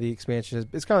buy the expansion is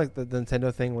it's kind of like the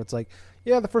Nintendo thing where it's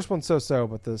the first one's so,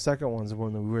 but the second one's the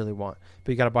one that we really want.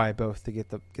 But you got to buy both to get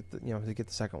the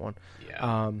second one.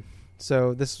 Yeah.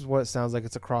 So this is what it sounds like.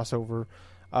 It's a crossover.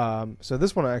 So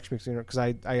this one actually makes me, because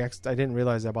I didn't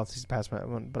realize that about the Season Pass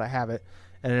one, but I have it.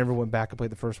 And I never went back and played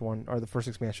the first one, or the first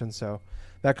expansion. So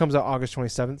that comes out August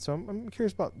 27th. So I'm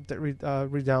curious about read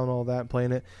down all that and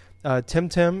playing it.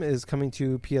 Temtem is coming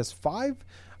to PS5.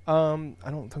 I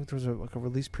don't think there's a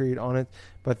release period on it.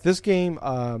 But this game,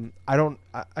 I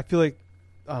feel like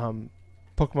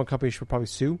Pokemon Company should probably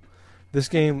sue. This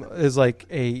game is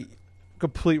a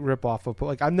complete ripoff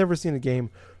of I've never seen a game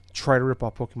try to rip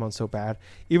off Pokemon so bad.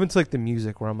 Even to the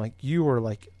music, where I'm you are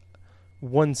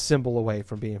one symbol away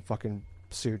from being fucking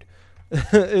sued.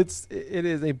 It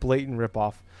is a blatant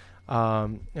ripoff.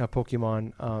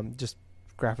 Pokemon, just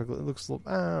graphically, it looks a little,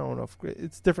 I don't know if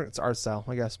it's different. It's art style,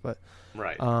 I guess, but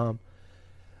right.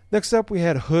 Next up, we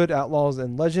had Hood Outlaws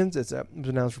and Legends. It was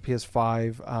announced for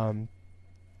PS5.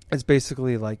 It's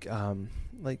basically I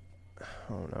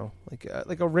don't know,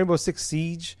 like a Rainbow Six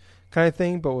Siege kind of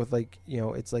thing, but with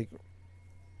it's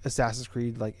Assassin's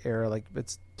Creed era,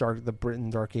 it's the Britain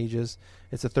Dark Ages.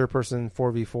 It's a third person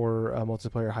 4v4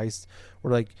 multiplayer heist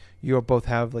where you both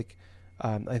have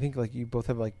I think you both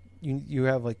have you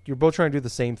have you're both trying to do the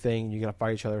same thing, and you gotta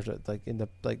fight each other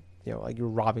you're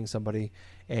robbing somebody,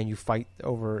 and you fight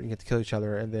over, you get to kill each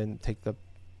other and then take the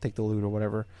loot or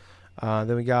whatever.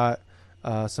 Then we got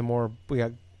some more. We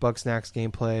got Bugsnax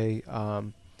gameplay.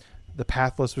 The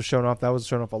Pathless was shown off. That was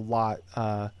shown off a lot.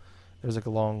 There's a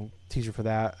long teaser for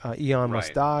that. Eon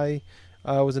Must Die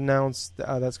was announced.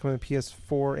 That's coming to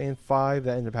PS4 and 5.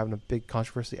 That ended up having a big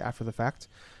controversy after the fact.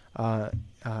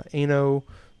 Ano,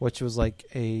 which was a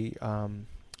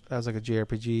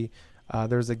JRPG.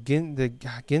 There's the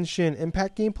Genshin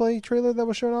Impact gameplay trailer that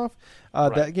was shown off.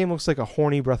 That game looks like a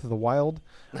horny Breath of the Wild.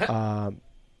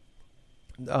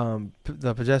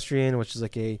 The Pedestrian, which is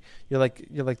you're like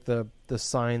the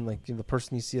sign, the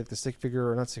person you see the stick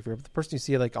figure, or not stick figure, but the person you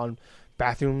see on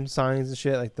bathroom signs and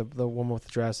shit, the woman with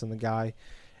the dress and the guy,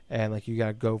 and you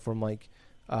gotta go from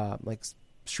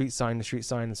street sign to street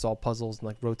sign and solve puzzles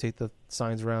and rotate the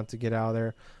signs around to get out of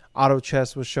there. Auto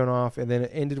chess was shown off, and then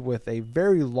it ended with a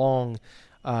very long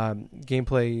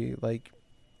gameplay like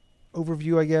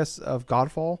overview, I guess, of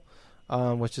Godfall,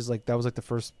 which is like that was like the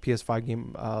first PS5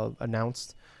 game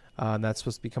announced. And that's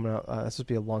supposed to be coming out. That's supposed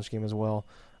to be a launch game as well.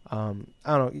 I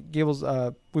don't know, Gables.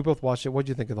 We both watched it. What did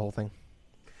you think of the whole thing?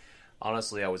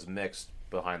 Honestly, I was mixed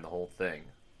behind the whole thing.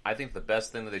 I think the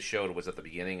best thing that they showed was at the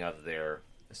beginning of their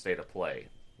state of play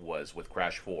was with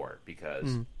Crash 4,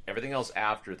 because everything else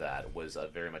after that was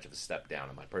very much of a step down,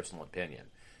 in my personal opinion.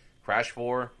 Crash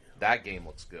 4, that game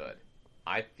looks good.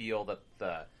 I feel that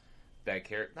the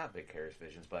not Vicarious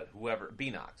Visions, but whoever,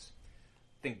 Beanox.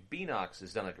 I think Beanox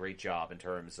has done a great job in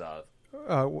terms of...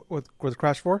 with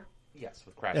Crash 4? Yes,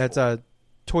 with Crash 4. It's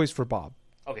Toys for Bob.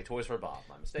 Okay, Toys for Bob,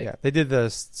 my mistake. Yeah, they did the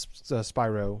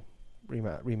Spyro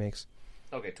remakes.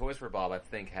 Okay, Toys for Bob,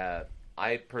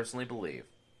 I personally believe,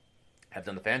 have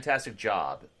done a fantastic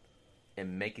job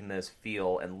in making this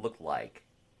feel and look like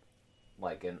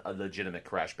a legitimate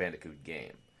Crash Bandicoot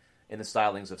game, in the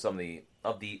stylings of some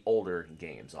of the older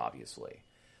games. Obviously,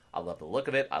 I love the look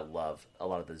of it. I love a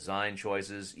lot of the design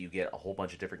choices. You get a whole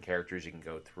bunch of different characters you can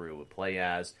go through and play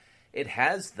as. It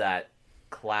has that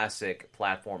classic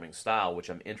platforming style, which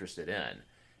I'm interested in.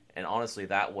 And honestly,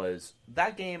 that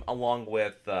game, along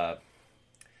with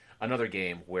another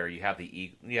game where you have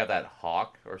that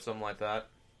hawk or something like that.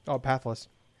 Oh, Pathless.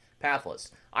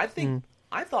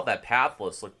 I thought that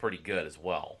Pathless looked pretty good as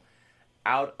well.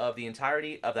 Out of the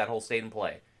entirety of that whole state and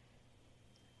play,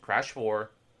 Crash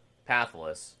 4,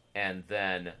 Pathless, and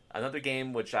then another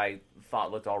game which I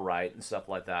thought looked all right and stuff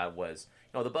like that was,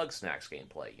 the Bug Snacks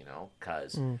gameplay,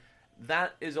 because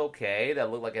that is okay.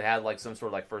 That looked like it had like some sort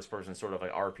of like first-person sort of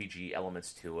like RPG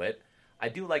elements to it. I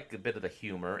do like a bit of the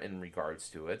humor in regards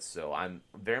to it, so I'm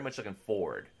very much looking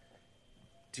forward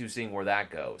to seeing where that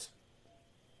goes.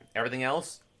 Everything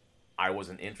else, I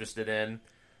wasn't interested in,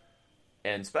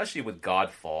 and especially with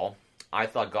Godfall, I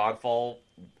thought Godfall.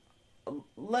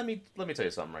 Let me tell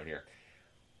you something right here.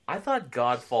 I thought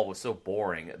Godfall was so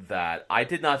boring that I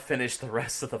did not finish the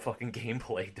rest of the fucking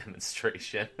gameplay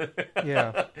demonstration.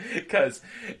 Yeah, because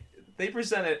they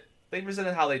presented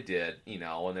how they did,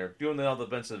 and they're doing all the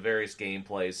bunch of various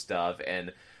gameplay stuff,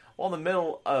 and while in the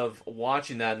middle of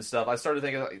watching that and stuff, I started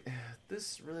thinking, like,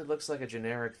 this really looks like a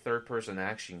generic third-person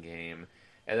action game,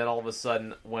 and then all of a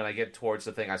sudden, when I get towards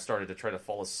the thing, I started to try to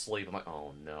fall asleep. I'm like,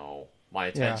 oh no, my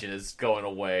attention is going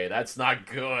away. That's not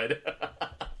good.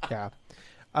 Yeah.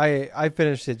 I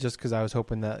finished it just because I was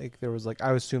hoping that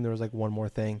I assumed there was like one more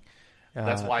thing.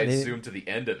 That's why I zoomed to the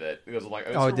end of it, because I'm like,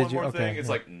 is there one more thing? It's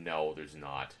like, no, there's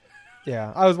not.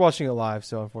 Yeah, I was watching it live,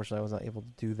 so unfortunately I was not able to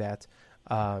do that.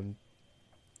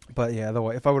 But yeah,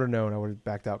 otherwise, if I would have known, I would have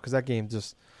backed out, because that game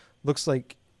just looks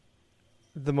like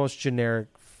the most generic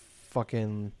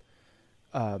fucking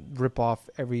rip off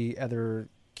every other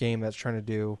game that's trying to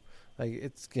do. Like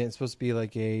it's supposed to be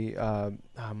like a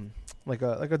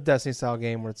Destiny style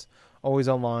game where it's always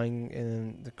online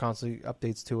and the constantly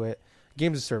updates to it.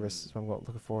 Games of service is what I'm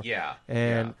looking for. Yeah,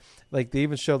 and like they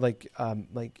even showed like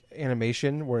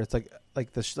animation where it's like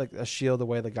a shield, the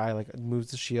way the guy like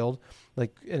moves the shield,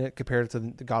 like, and it compared it to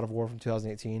the God of War from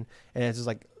 2018, and it's just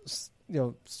like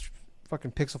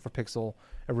fucking pixel for pixel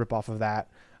a rip off of that.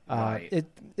 Right.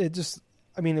 It just,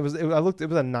 I mean, it was a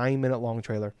 9-minute long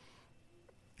trailer.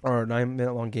 Or a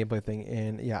 9-minute long gameplay thing,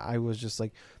 and yeah, I was just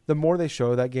like, the more they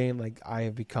show that game, like I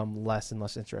have become less and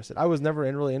less interested. I was never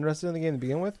really interested in the game to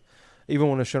begin with, even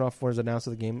when it was shown off when it was announced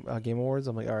at the Game Awards.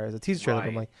 I'm like, all right, it's a teaser trailer. Right.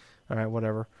 I'm like, all right,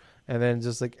 whatever. And then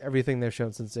just like everything they've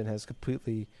shown since then has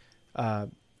completely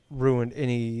ruined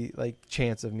any like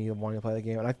chance of me wanting to play the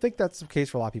game. And I think that's the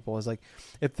case for a lot of people. Is like,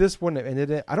 if this wouldn't have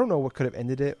ended it, I don't know what could have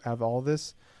ended it out of all of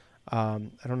this. I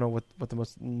don't know what the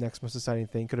next most exciting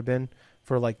thing could have been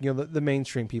for like the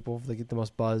mainstream people, they get the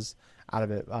most buzz out of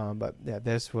it. But yeah,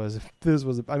 this was.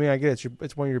 I mean, I get it.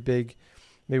 It's one of your big,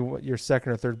 maybe your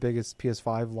second or third biggest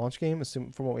PS5 launch game,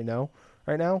 from what we know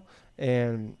right now.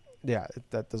 And yeah,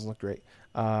 that doesn't look great.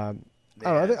 I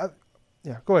don't know.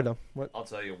 Yeah, go ahead. What? I'll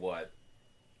tell you what.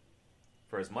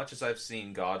 For as much as I've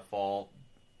seen Godfall,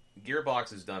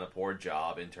 Gearbox has done a poor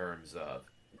job in terms of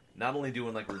not only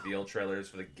doing like reveal trailers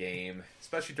for the game,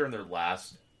 especially during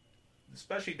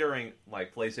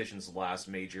like PlayStation's last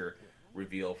major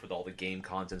reveal for all the game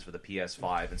contents for the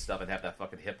PS5 and stuff, and have that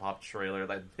fucking hip hop trailer,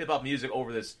 like hip hop music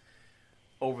over the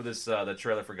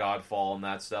trailer for Godfall and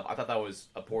that stuff. I thought that was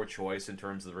a poor choice in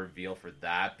terms of the reveal for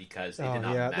that, because they did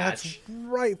not match. That's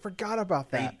right. Forgot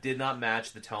about that. They did not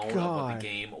match the tone of what the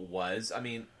game was. I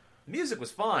mean, the music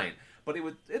was fine, but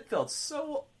it felt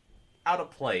so out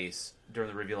of place during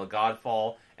the reveal of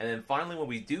Godfall. And then finally, when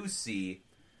we do see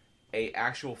a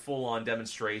actual full-on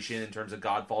demonstration in terms of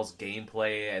Godfall's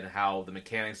gameplay and how the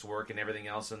mechanics work and everything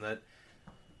else in that.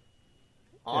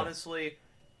 Honestly,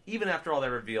 even after all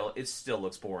that reveal, it still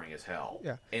looks boring as hell.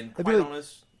 Yeah. And to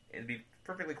be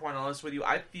perfectly quite honest with you,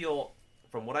 I feel,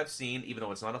 from what I've seen, even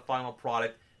though it's not a final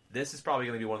product, this is probably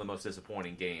going to be one of the most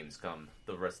disappointing games come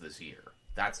the rest of this year.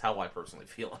 That's how I personally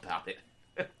feel about it.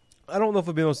 I don't know if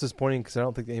it'll be most disappointing because I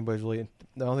don't think anybody's really. I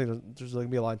don't think there's really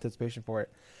gonna be a lot of anticipation for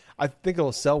it. I think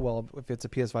it'll sell well if it's a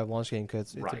PS5 launch game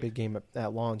because it's a big game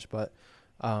at launch. But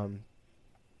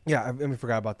yeah, I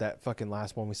forgot about that fucking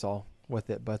last one we saw with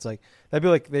it. But it's like that'd be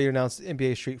like they announced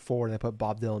NBA Street 4 and they put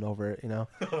Bob Dylan over it. You know,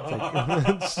 it's like,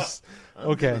 it's just,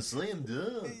 okay, slam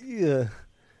dunk. Yeah,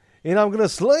 and I'm gonna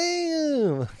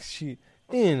slam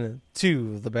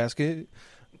into the basket.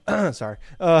 Sorry,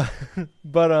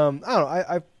 but I don't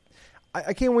know.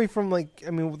 I can't wait from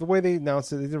the way they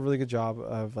announced it, they did a really good job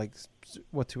of like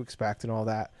what to expect and all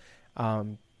that.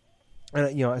 And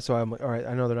so I'm like, all right,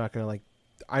 I know they're not gonna like.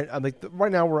 I'm like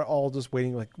right now we're all just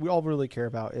waiting. Like we all really care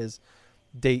about is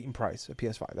date and price of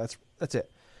PS5. That's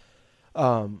it.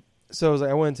 So I was like,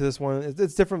 I went into this one.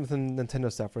 It's different than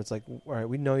Nintendo stuff where it's like, all right,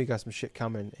 we know you got some shit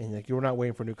coming, and like you're not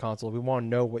waiting for a new console. We want to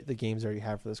know what the games are you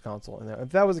have for this console. And if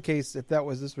that was the case, if that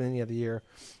was this any other year,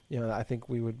 I think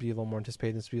we would be a little more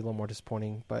anticipated. This would be a little more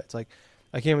disappointing. But it's like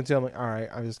I came into it, I'm like, all right,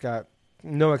 I just got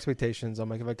no expectations. I'm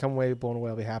like, if I come away blown away,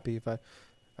 I'll be happy. I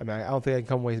don't think I can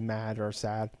come away mad or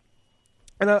sad.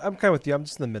 And I'm kind of with you. I'm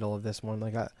just in the middle of this one.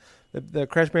 Like the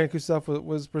Crash Bandicoot stuff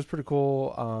was pretty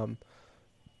cool.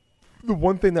 The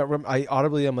one thing that I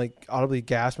audibly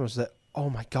gasped was that, oh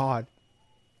my god,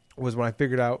 was when I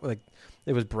figured out like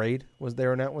it was Braid was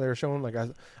there when they were showing. Like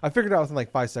I figured it out within like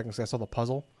 5 seconds. I saw the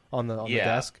puzzle on the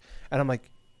desk, and I'm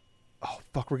like, oh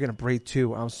fuck, we're getting Braid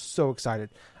 2. I was so excited.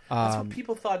 That's what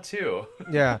people thought too.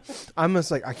 Yeah, I'm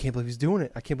just like, I can't believe he's doing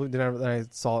it. I can't believe. Then I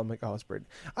saw it. I'm like, oh, it's Braid.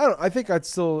 I think I'd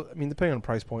still. I mean, depending on the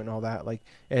price point and all that, like,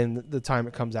 and the time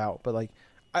it comes out, but like,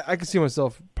 I can see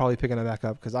myself probably picking it back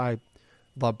up because I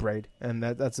love Braid, and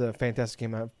that's a fantastic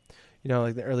game.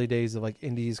 Like the early days of like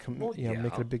indies, making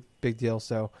a big deal.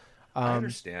 So I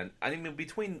understand. I mean,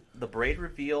 between the Braid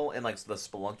reveal and like the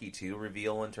Spelunky 2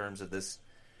 reveal in terms of this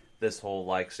whole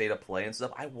like state of play and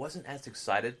stuff, I wasn't as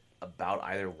excited about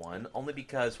either one. Only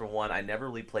because, for one, I never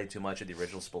really played too much of the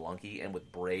original Spelunky, and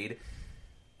with Braid,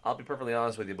 I'll be perfectly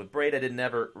honest with you. With Braid, I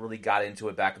never really got into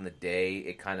it back in the day.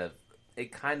 It kind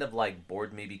of like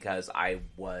bored me because I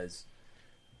was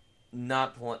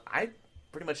not playing. I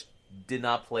pretty much did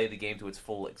not play the game to its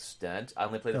full extent. I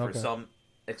only played it for some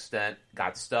extent,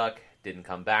 got stuck, didn't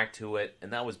come back to it,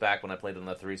 and that was back when I played it on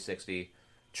the 360.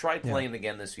 Tried playing it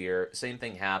again this year, same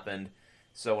thing happened.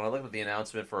 So when I looked at the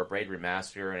announcement for a Braid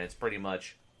remaster, and it's pretty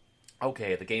much,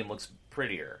 okay, the game looks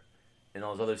prettier, and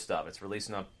all this other stuff, it's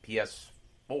releasing on PS4,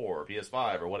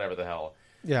 PS5, or whatever the hell.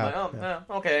 Yeah. Like,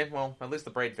 okay, well, at least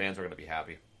the Braid fans are going to be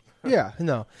happy. Yeah,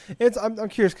 no, I'm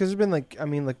curious because there's been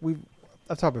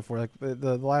I've talked before like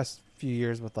the last few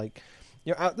years with like,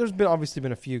 there's obviously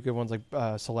been a few good ones like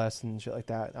Celeste and shit like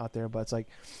that out there, but it's like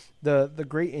the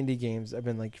great indie games have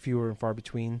been like fewer and far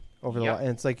between over the and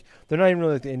it's like they're not even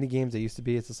really like the indie games they used to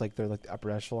be. It's just like they're like the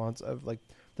upper echelons of like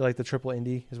they're like the triple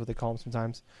indie is what they call them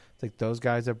sometimes. It's like those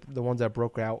guys the ones that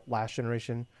broke out last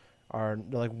generation they're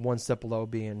like one step below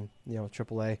being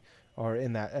AAA or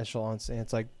in that echelons, and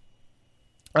it's like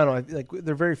I don't know, like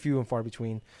they're very few and far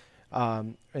between.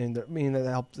 And that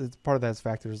helps. It's part of that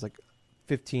factor is like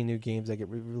 15 new games that get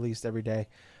released every day.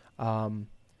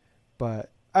 But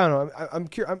I don't know. I'm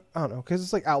curious. I don't know because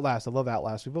it's like Outlast. I love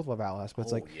Outlast. We both love Outlast. But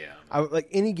it's I like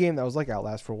any game that was like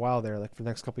Outlast for a while there. Like for the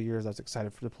next couple of years, I was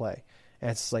excited to play.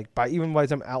 And it's like even by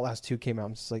the time Outlast 2 came out,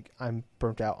 I'm just like I'm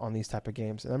burnt out on these type of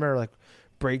games. And I remember like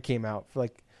Braid came out for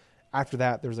like. After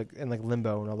that, there was like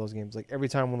Limbo and all those games. Like every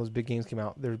time one of those big games came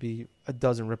out, there would be a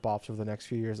dozen ripoffs over the next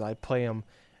few years. I'd play them,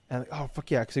 and like, oh fuck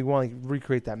yeah, because you want to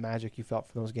recreate that magic you felt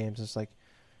from those games. It's like,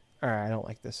 all right, I don't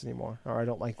like this anymore, or I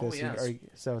don't like this.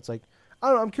 So it's like, I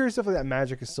don't know. I'm curious if that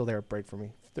magic is still there at Braid for me.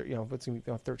 It's gonna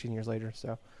be 13 years later.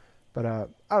 So, but I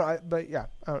don't. But yeah,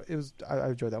 it was. I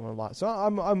enjoyed that one a lot. So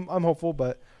I'm hopeful,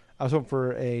 but I was hoping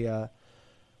for a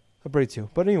Braid 2.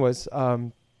 But anyways,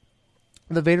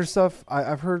 the Vader stuff,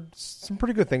 I've heard some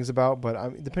pretty good things about,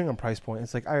 but depending on price point,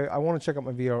 it's like I want to check out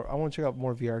my VR. I want to check out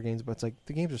more VR games, but it's like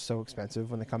the games are so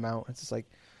expensive when they come out. It's just like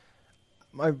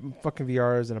my fucking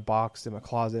VR is in a box in my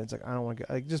closet. It's like I don't want to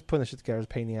get just putting the shit together is a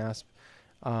pain in the ass.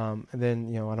 And then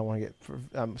I don't want to get.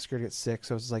 I'm scared to get sick,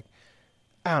 so it's just like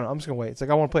I don't know. I'm just gonna wait. It's like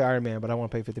I want to play Iron Man, but I want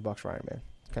to pay $50 for Iron Man,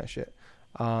 kind of shit.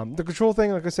 The control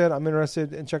thing, like I said, I'm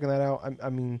interested in checking that out. I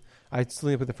mean, I still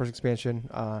need to put the first expansion.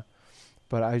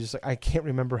 but I can't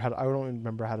remember I don't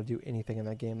remember how to do anything in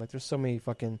that game. Like there's so many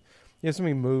fucking, you have so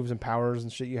many moves and powers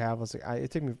and shit you have. It's like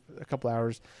it took me a couple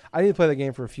hours. I need to play the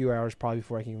game for a few hours probably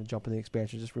before I can even jump in the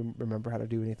expansion. Just remember how to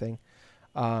do anything.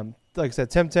 Like I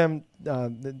said, Temtem,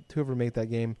 whoever made that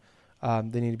game,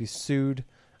 they need to be sued.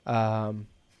 I don't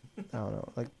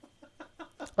know, like.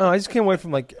 I just came away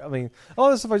from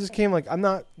all this stuff. I just came I'm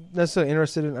not necessarily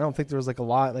interested in. I don't think there was a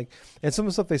lot and some of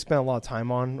the stuff they spent a lot of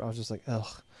time on. I was just like, ugh,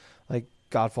 like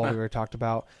Godfall we already talked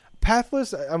about.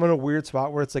 Pathless, I'm in a weird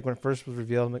spot where it's when it first was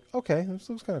revealed, I'm like, okay, this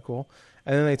looks kind of cool,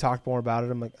 and then they talked more about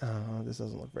it. I'm like, oh, this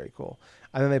doesn't look very cool.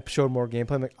 And then they showed more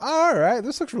gameplay. I'm like, all right,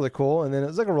 this looks really cool. And then it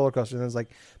was like a roller coaster. And then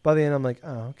it's by the end, I'm like,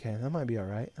 oh, okay, that might be all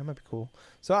right. That might be cool.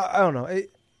 So I don't know.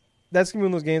 That's gonna be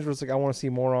one of those games where it's I want to see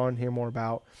more on, hear more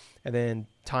about. And then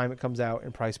time it comes out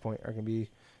and price point are going to be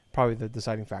probably the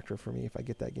deciding factor for me if I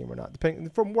get that game or not, depending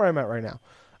from where I'm at right now.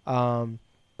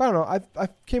 But I don't know. I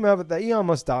came out of it that Eon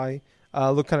Must Die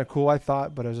looked kind of cool, I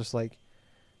thought, but I was just like,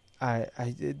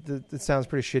 it sounds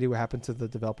pretty shitty what happened to the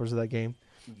developers of that game.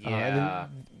 Yeah. And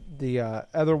then the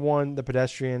other one, the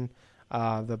pedestrian,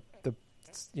 the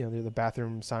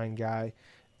bathroom sign guy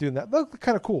doing that looked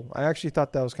kind of cool. I actually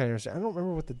thought that was kind of interesting. I don't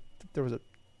remember there was a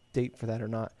date for that or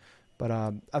not. But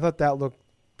I thought that looked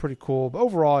pretty cool. But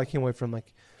overall, I came away from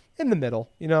in the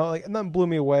middle. Nothing blew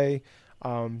me away.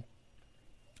 Some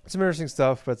interesting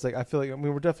stuff, but it's I feel like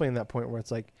we're definitely in that point where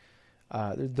it's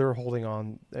they're holding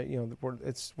on. We're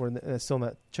still in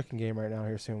that chicken game right now.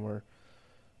 Here soon, we're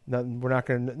not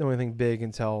going to know anything big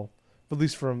until, at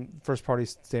least from first party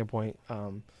standpoint,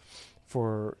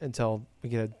 until we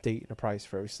get a date and a price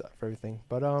for everything.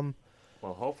 But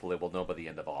well, hopefully we'll know by the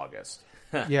end of August.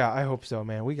 Yeah, I hope so,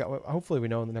 man. Hopefully we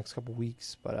know in the next couple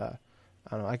weeks, but I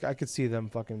don't know. I could see them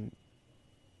fucking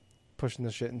pushing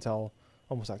this shit until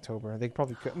almost October. They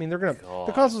probably could. I mean, the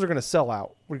consoles are gonna sell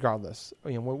out regardless.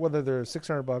 Whether they're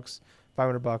 $600,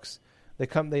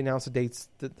 $500, they announce the dates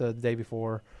the day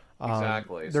before.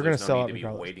 Exactly. They're gonna sell out to be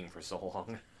regardless. waiting for so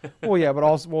long. Well, yeah, but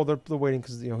also they're waiting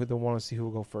because they want to see who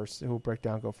will go first, who will break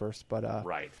down go first. But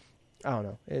right. I don't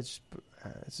know. It's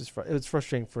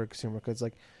frustrating for a consumer because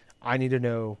I need to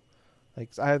know, I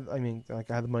had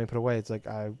the money put away. It's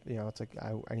I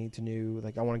need to know,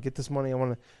 I want to get this money. I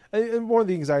want to, and more of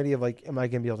the anxiety of am I going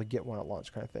to be able to get one at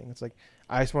launch kind of thing. It's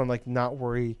I just want to not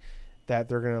worry that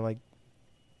they're going to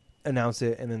announce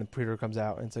it and then the pre-order comes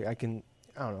out and it's I don't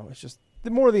know. It's just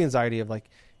the more of the anxiety of am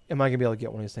I going to be able to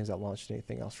get one of these things at launch than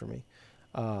anything else for me.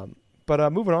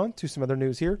 But moving on to some other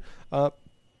news here.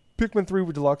 Pikmin 3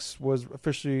 Deluxe was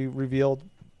officially revealed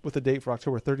with a date for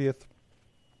October 30th.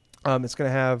 It's going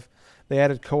to have, they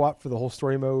added co-op for the whole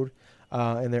story mode,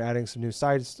 and they're adding some new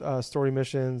side story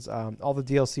missions. All the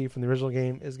DLC from the original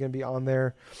game is going to be on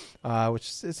there,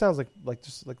 which it sounds like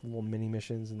just little mini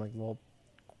missions and little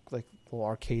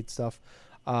arcade stuff.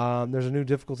 There's a new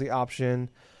difficulty option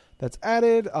that's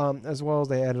added, as well as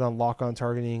they added on lock-on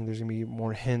targeting. There's going to be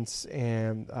more hints,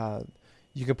 and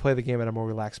you can play the game at a more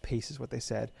relaxed pace, is what they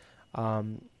said.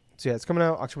 So yeah, it's coming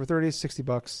out October 30th,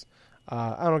 $60.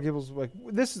 I don't know, Gables,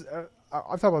 this is, I've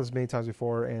talked about this many times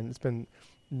before, and it's been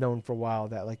known for a while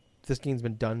that this game's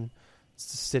been done,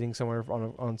 it's just sitting somewhere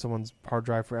on someone's hard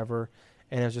drive forever,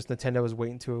 and it's just Nintendo was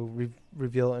waiting to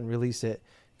reveal and release it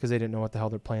because they didn't know what the hell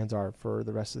their plans are for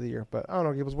the rest of the year. But I don't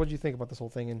know, Gables, what do you think about this whole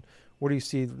thing, and what do you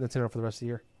see Nintendo for the rest of the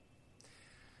year?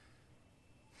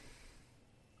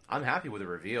 I'm happy with the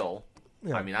reveal.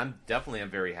 Yeah. I mean, I'm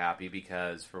very happy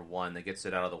because, for one, that gets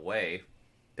it out of the way.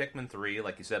 Pikmin 3,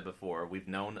 like you said before, we've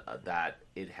known that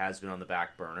it has been on the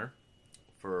back burner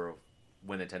for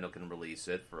when Nintendo can release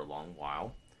it for a long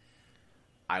while.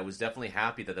 I was definitely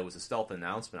happy that there was a stealth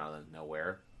announcement out of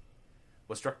nowhere.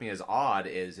 What struck me as odd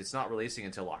is it's not releasing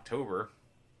until October.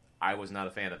 I was not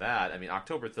a fan of that. I mean,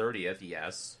 October 30th,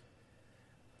 yes.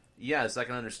 Yes, I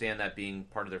can understand that being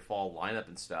part of their fall lineup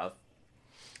and stuff.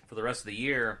 For the rest of the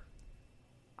year,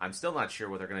 I'm still not sure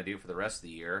what they're going to do for the rest of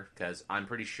the year, because I'm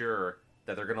pretty sure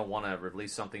that they're going to want to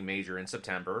release something major in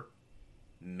September,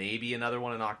 maybe another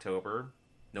one in October.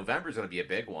 November's going to be a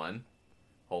big one,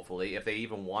 hopefully, if they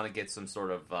even want to get some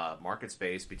sort of market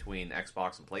space between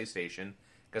Xbox and PlayStation,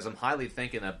 because I'm highly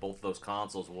thinking that both of those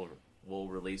consoles will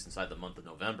release inside the month of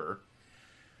November.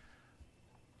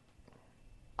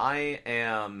 I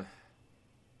am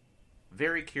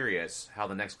very curious how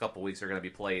the next couple weeks are going to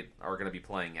be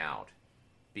playing out.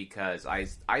 Because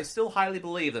I still highly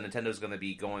believe that Nintendo's going to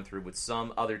be going through with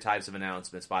some other types of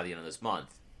announcements by the end of this month.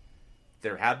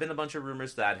 There have been a bunch of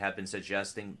rumors that have been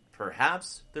suggesting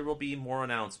perhaps there will be more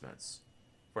announcements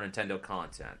for Nintendo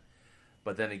content.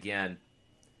 But then again,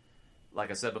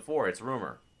 like I said before, it's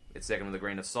rumor. It's taken with a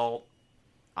grain of salt.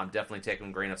 I'm definitely taking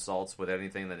a grain of salt with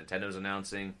anything that Nintendo's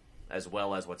announcing, as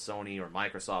well as what Sony or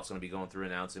Microsoft's going to be going through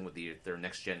announcing with their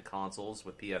next-gen consoles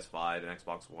with PS5 and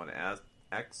Xbox One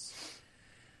X.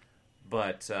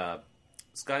 But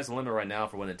sky's the limit right now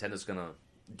for what Nintendo's going to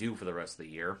do for the rest of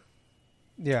the year.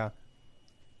 Yeah.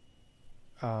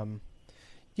 I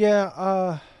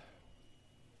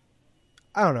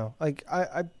don't know. Like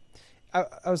I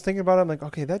was thinking about it. I'm like,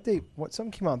 okay, that date.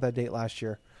 Something came out that date last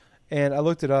year, and I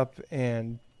looked it up,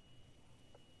 and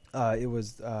it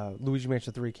was Luigi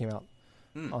Mansion 3 came out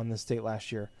on this date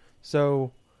last year.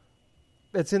 So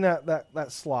it's in that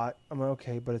slot. I'm like,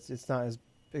 okay, but it's not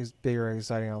as big or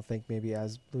exciting, I don't think, maybe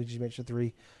as Luigi Mansion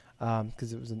 3,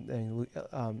 because it was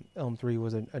Elm 3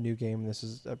 was a new game, and this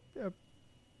is a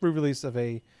re-release of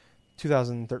a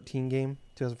 2013 game,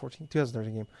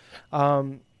 2013 game.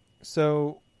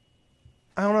 So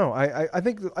I don't know. I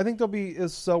think they'll be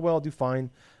so well, do fine,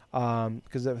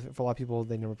 because for a lot of people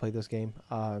they never played this game.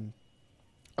 I'm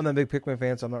not a big Pikmin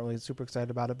fan, so I'm not really super excited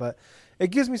about it, but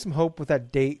it gives me some hope with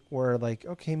that date where, like,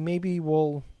 okay, maybe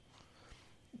we'll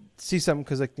see something,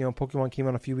 because, like, you know, Pokemon came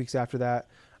out a few weeks after that.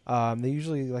 They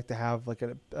usually like to have like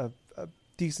a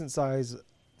decent size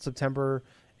September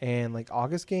and like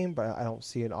August game, but I don't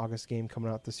see an August game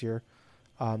coming out this year,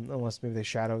 unless maybe they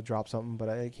shadow drop something, but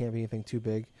it can't be anything too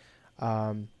big.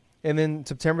 And then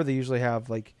September they usually have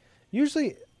like,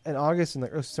 usually in August and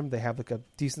like early September they have like a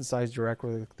decent sized direct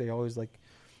where they always like,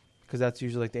 because that's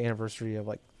usually like the anniversary of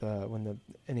like when the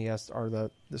NES or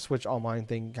the Switch Online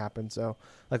thing happened. So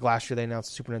like last year they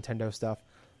announced Super Nintendo stuff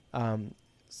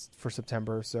for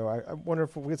September. So I wonder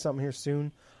if we'll get something here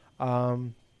soon.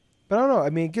 But I don't know. I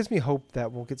mean, it gives me hope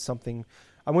that we'll get something.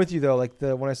 I'm with you though. Like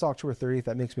when I saw October 30th,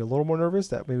 that makes me a little more nervous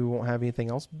that maybe we won't have anything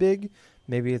else big.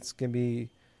 Maybe it's gonna be.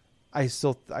 I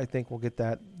think we'll get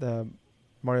the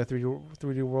Mario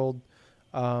 3D World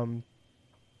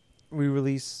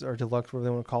re-release or deluxe, whatever they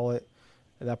want to call it.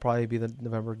 And that'll probably be the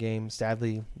November game.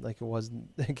 Sadly, like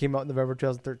it came out in November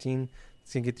 2013.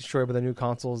 It's gonna get destroyed by the new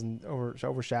consoles and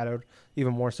overshadowed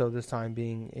even more so this time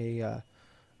being a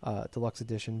deluxe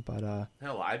edition. But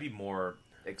hell, I'd be more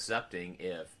accepting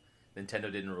if Nintendo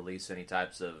didn't release any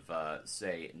types of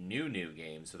say new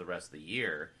games for the rest of the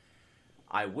year.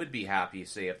 I would be happy,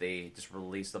 say, if they just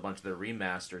released a bunch of their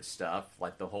remastered stuff,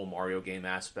 like the whole Mario game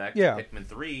aspect. Yeah. Pikmin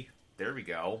 3, there we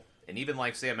go. And even,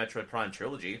 like, say, a Metroid Prime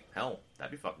trilogy. Hell,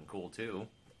 that'd be fucking cool, too.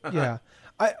 Yeah.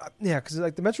 Because,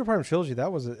 like, the Metroid Prime trilogy,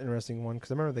 that was an interesting one.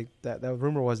 Because I remember that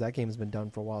rumor was that game has been done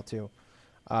for a while, too.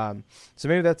 So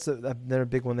maybe that's another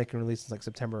big one they can release in, like,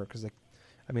 September. Because, like,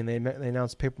 I mean, they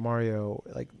announced Paper Mario,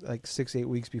 like 6-8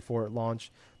 weeks before it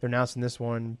launched. They're announcing this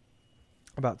one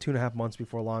about 2.5 months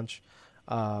before launch.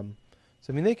 So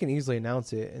I mean, they can easily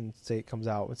announce it and say it comes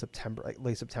out in September, like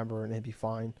late September, and it'd be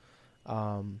fine.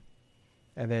 And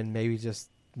then maybe just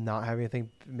not have anything.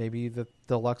 Maybe the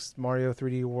deluxe Mario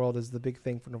 3D World is the big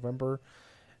thing for November.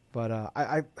 But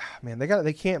man,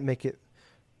 they can't make it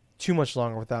too much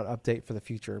longer without an update for the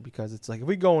future, because it's like if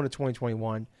we go into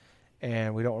 2021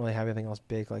 and we don't really have anything else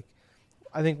big, like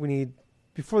I think we need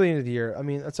before the end of the year. I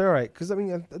mean, that's all right, because I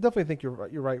mean, I definitely think you're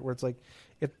right. Where it's like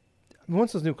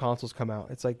once those new consoles come out,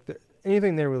 it's like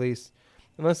anything they release,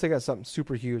 unless they got something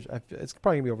super huge, it's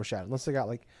probably gonna be overshadowed. Unless they got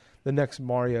like the next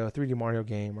 3D Mario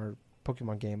game or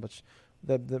Pokemon game, which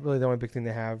really the only big thing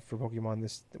they have for Pokemon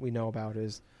that we know about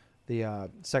is the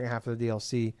second half of the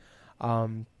DLC. I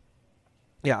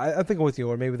think I'm with you.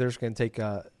 Or maybe they're just gonna take.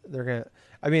 I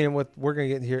mean, we're gonna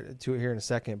get to it here in a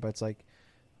second, but it's like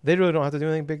they really don't have to do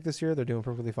anything big this year. They're doing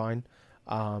perfectly fine.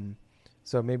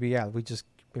 So maybe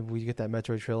we get that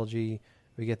Metroid trilogy,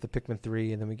 we get the Pikmin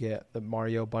 3, and then we get the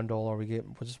Mario bundle, or we get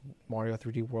just Mario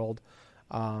 3D World.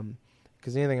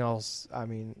 Because anything else, I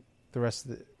mean, the rest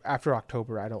of after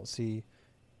October, I don't see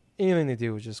anything they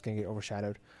do is just going to get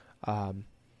overshadowed. And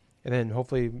then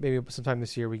hopefully, maybe sometime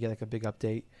this year, we get like a big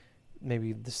update.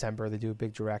 Maybe December, they do a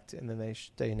big direct, and then they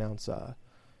announce,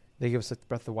 they give us like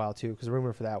Breath of the Wild 2, because the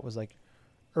rumor for that was like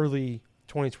early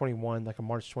 2021, like a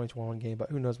March 2021 game, but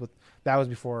who knows that was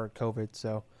before COVID,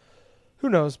 so who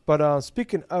knows. But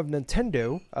speaking of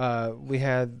Nintendo, I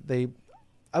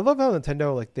love how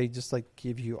Nintendo, like, they just like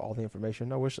give you all the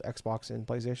information. I wish Xbox and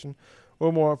PlayStation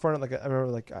were more upfront. Like I remember,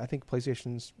 like I think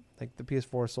PlayStation's, like the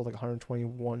PS4 sold like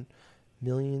 121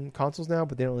 million consoles now,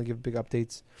 but they don't really give big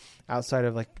updates outside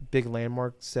of like big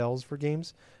landmark sales for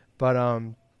games. But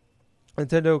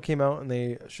Nintendo came out and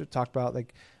they talked about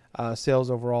like sales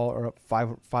overall are up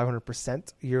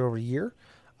 500% year over year.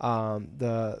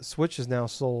 The Switch has now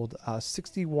sold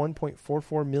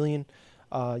 61.44 million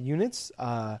units,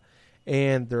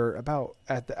 and they're about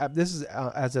this is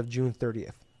as of June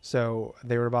 30th. So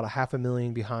they were about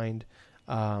 500,000 behind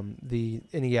the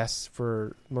NES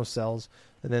for most sales,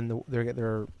 and then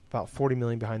they're about 40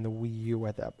 million behind the Wii U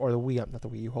at that, or the Wii, not the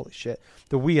Wii U. Holy shit,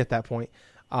 the Wii at that point.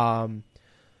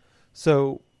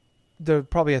 So they're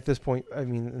probably at this point. I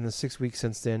mean, in the 6 weeks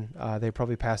since then, they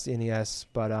probably passed the NES,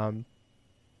 but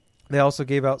they also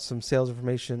gave out some sales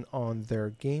information on their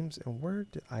games. And where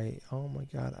did I? Oh my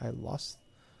god, I lost.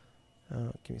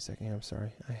 Give me a second here. I'm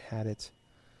sorry, I had it.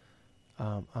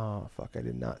 Oh fuck, I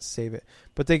did not save it.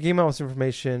 But they came out with some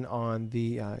information on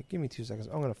the. Give me 2 seconds.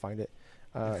 I'm gonna find it.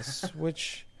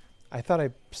 Switch. I thought I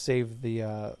saved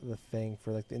the thing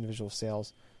for like the individual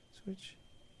sales. Switch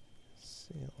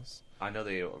sales. I know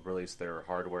they released their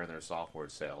hardware and their software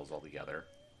sales all together.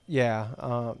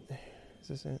 Yeah. Is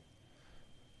this it?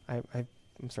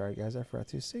 I'm sorry, guys. I forgot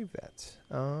to save that.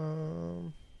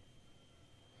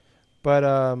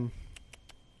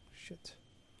 Shit.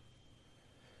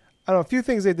 I don't know. A few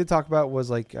things they did talk about was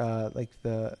like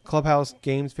the Clubhouse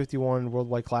Games 51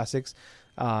 Worldwide Classics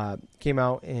came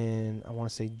out in, I want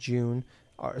to say, June.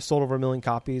 Sold over 1 million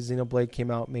copies. Xenoblade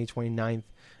came out May 29th.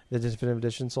 The Definitive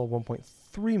Edition sold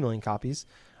 1.3 million copies.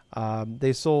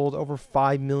 They sold over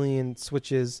 5 million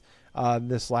Switches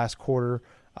this last quarter.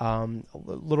 A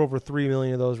little over 3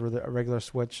 million of those were the regular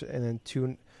Switch, and then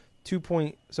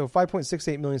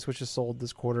 5.68 million Switches sold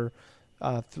this quarter.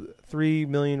 3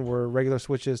 million were regular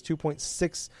Switches.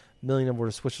 2.6 million of them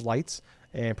were Switch Lites,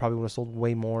 and probably would have sold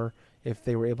way more if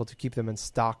they were able to keep them in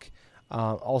stock.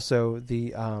 Also,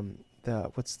 the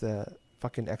what's the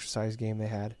fucking exercise game they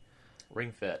had?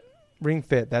 Ring Fit.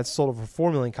 That's sold over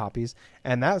 4 million copies,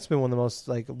 and that's been one of the most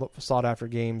like sought after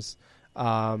games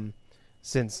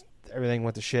since everything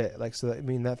went to shit. Like, so I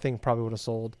mean, that thing probably would have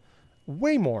sold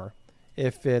way more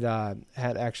if it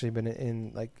had actually been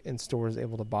in stores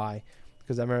able to buy.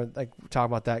 Because I remember like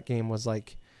talking about that game was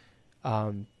like,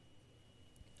 like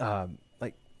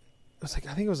it was like,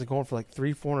 I think it was like going for like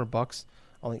 $300-400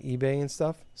 on like eBay and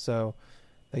stuff. So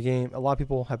the game, a lot of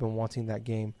people have been wanting that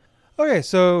game. Okay,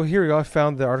 so here we go. I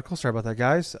found the article. Sorry about that,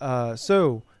 guys. We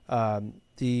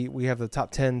have the top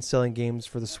 10 selling games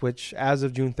for the Switch as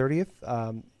of June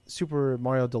 30th. Super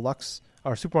Mario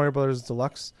Brothers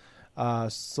Deluxe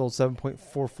sold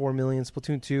 7.44 million.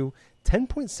 Splatoon 2,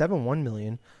 10.71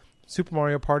 million. Super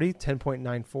Mario Party,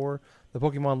 10.94. The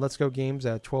Pokemon Let's Go games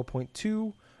at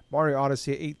 12.2. Mario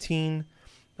Odyssey at 18.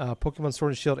 Pokemon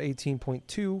Sword and Shield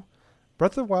 18.2.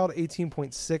 Breath of the Wild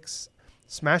 18.6.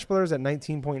 Smash Brothers at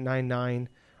 19.99.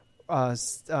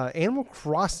 Animal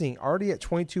Crossing already at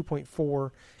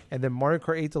 22.4. And then Mario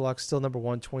Kart 8 Deluxe still number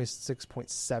one,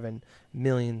 26.7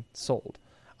 million sold.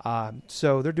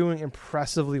 So they're doing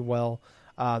impressively well.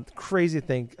 Crazy to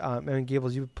think. I mean,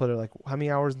 Gables, you put like how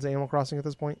many hours into Animal Crossing at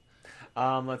this point?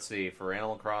 Let's see. For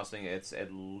Animal Crossing, it's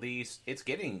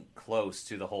getting close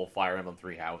to the whole Fire Emblem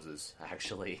Three Houses,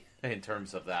 actually, in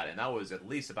terms of that. And that was at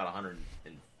least about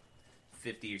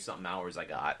 150 or something hours I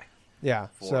got. Yeah.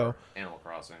 For Animal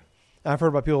Crossing. I've heard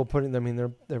about people putting. I mean,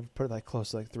 they're put like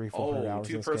close to like 300-400 hours.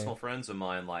 Two personal friends of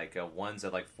mine, like one's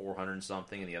at like 400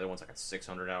 something, and the other one's like at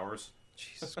 600 hours.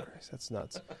 Jesus Christ, that's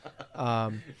nuts.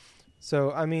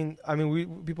 So I mean,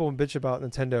 people bitch about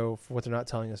Nintendo for what they're not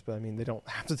telling us, but I mean, they don't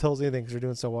have to tell us anything because they're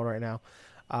doing so well right now.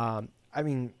 I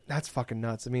mean, that's fucking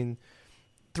nuts. I mean,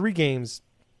 3 games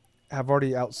have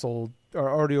already outsold, or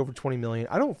already over 20 million.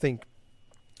 I don't think.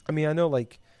 I mean, I know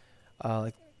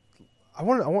I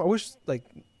wish like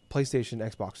PlayStation,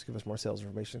 Xbox give us more sales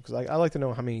information because I like to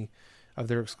know how many of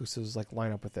their exclusives like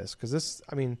line up with this, because this,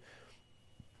 I mean,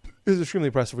 is extremely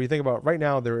impressive. When you think about it, right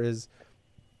now, there is.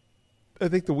 I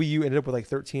think the Wii U ended up with like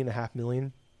 13.5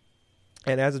 million.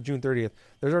 And as of June 30th,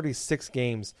 there's already 6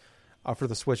 games for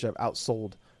the Switch that have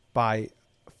outsold by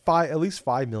at least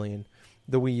 5 million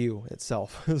the Wii U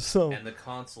itself. So, and the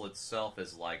console itself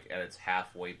is like at its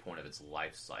halfway point of its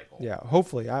life cycle. Yeah,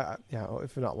 hopefully.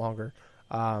 If not longer.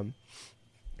 Yeah,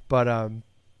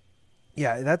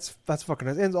 that's fucking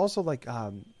nice. And also like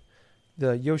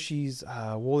the Yoshi's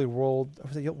Woolly World.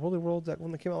 Was it Woolly World, that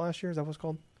one that came out last year? Is that what it's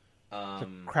called?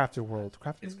 Crafted World.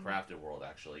 It's Crafted World,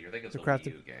 actually. You're thinking of the Wii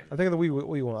U game. I'm thinking of the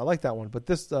Wii one. I like that one, but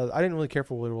this I didn't really care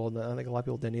for Woolly World, and I think a lot of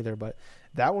people didn't either. But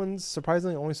that one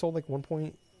surprisingly only sold like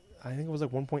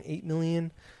 1.8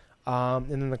 million. And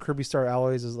then the Kirby Star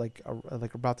Alloys is like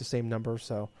about the same number.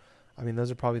 So, I mean, those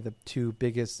are probably the 2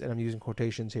 biggest, and I'm using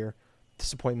quotations here,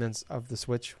 disappointments of the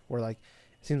Switch. Where like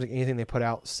it seems like anything they put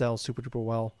out sells super duper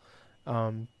well.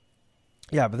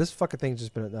 Yeah, but this fucking thing's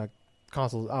just been a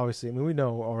console, obviously. I mean, we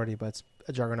know already, but it's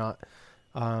a juggernaut.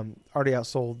 Already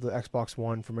outsold the Xbox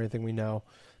One from everything we know.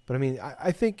 But I mean,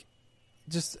 I think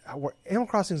just Animal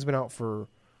Crossing has been out for,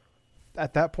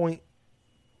 at that point,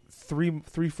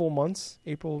 three full months.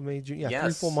 April, May, June. Yeah,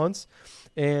 Yes. 3 full months.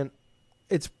 And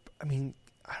it's, I mean,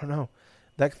 I don't know.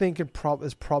 That thing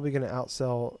is probably going to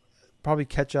outsell, probably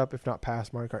catch up, if not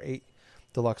pass Mario Kart 8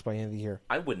 Deluxe by the end of the year.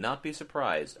 I would not be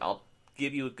surprised. I'll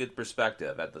give you a good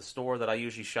perspective. At the store that I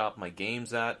usually shop my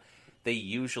games at, they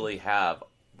usually have,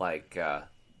 like,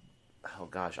 oh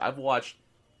gosh, I've watched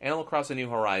Animal Crossing New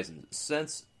Horizons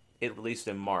since it released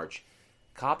in March.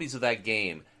 Copies of that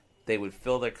game, they would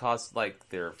fill their costs, like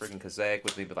their freaking Kazakh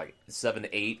with maybe like 7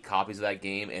 to 8 copies of that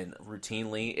game, and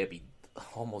routinely it'd be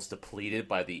almost depleted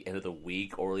by the end of the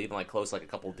week, or even like close like a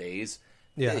couple days.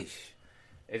 Yeah.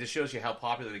 It just shows you how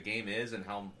popular the game is and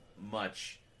how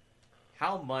much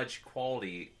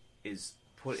quality is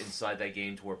put inside that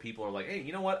game to where people are like, hey,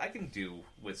 you know what? I can do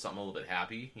with something a little bit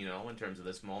happy, you know, in terms of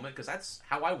this moment. Because that's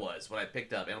how I was when I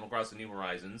picked up Animal Crossing New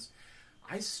Horizons.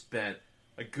 I spent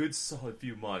a good solid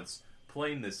few months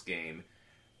playing this game,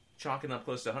 chalking up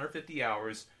close to 150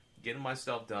 hours, getting my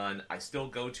stuff done. I still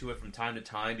go to it from time to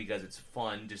time because it's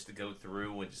fun just to go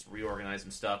through and just reorganize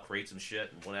some stuff, create some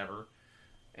shit, and whatever.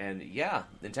 And yeah,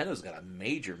 Nintendo's got a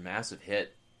major, massive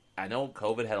hit. I know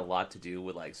COVID had a lot to do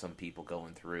with like some people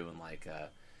going through and like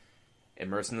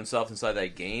immersing themselves inside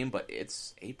that game, but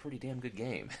it's a pretty damn good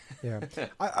game. Yeah,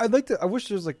 I'd like to. I wish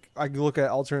there's like I could look at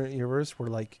alternate universe where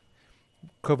like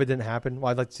COVID didn't happen.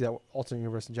 Well, I'd like to see that alternate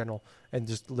universe in general and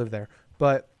just live there.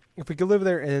 But if we could live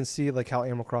there and then see like how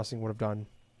Animal Crossing would have done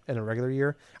in a regular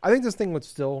year, I think this thing would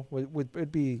still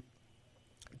would be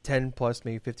 10 plus,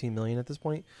 maybe 15 million at this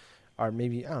point, or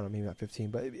maybe I don't know, maybe not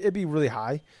 15, but it'd be really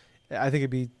high. I think it'd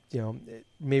be, you know,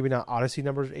 maybe not Odyssey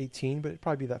numbers 18, but it'd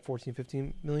probably be that 14,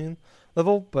 15 million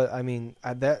level. But I mean,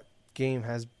 that game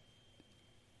has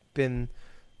been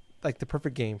like the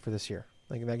perfect game for this year.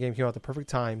 Like that game came out at the perfect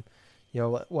time. You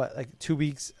know what? Like 2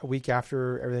 weeks, a week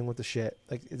after everything went to shit.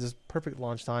 Like it's just perfect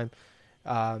launch time.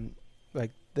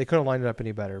 Like they couldn't line it up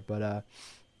any better. But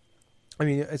I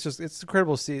mean, it's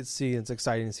incredible to see. It's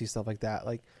exciting to see stuff like that.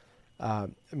 Like, I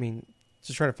mean,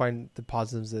 just trying to find the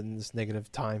positives in this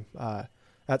negative time.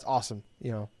 That's awesome.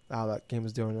 You know how that game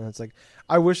is doing, and it's like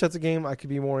I wish that's a game I could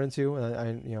be more into. And I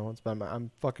you know,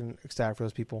 I'm fucking ecstatic for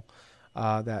those people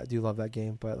that do love that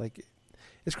game. But like,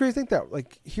 it's crazy to think that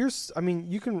like I mean,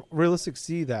 you can realistically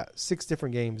see that 6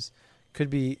 different games could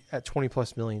be at 20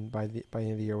 plus million by the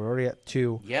end of the year. We're already at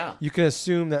 2. Yeah. You can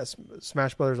assume that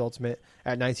Smash Brothers Ultimate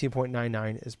at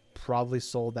 19.99 is probably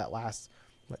sold that last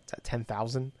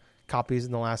 10,000 copies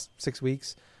in the last 6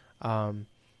 weeks.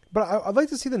 But I'd like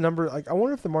to see the number. Like, I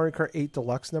wonder if the Mario Kart 8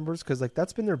 Deluxe numbers, because like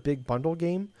that's been their big bundle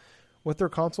game with their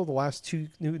console the last two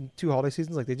holiday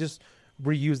seasons. Like they just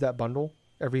reuse that bundle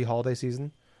every holiday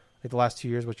season, like the last 2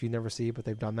 years, which you never see, but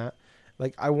they've done that.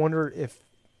 Like I wonder if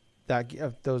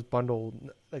those bundle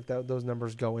like those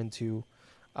numbers go into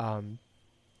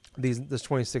this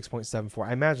 26.74.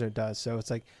 I imagine it does. So it's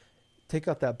like take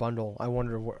out that bundle. I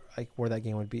wonder where that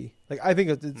game would be. Like I think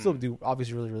it'd still do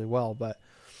obviously really really well, but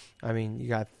I mean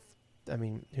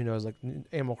who knows? Like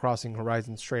Animal Crossing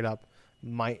Horizons straight up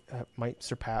might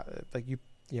surpass like you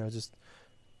know just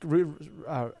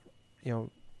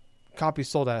copies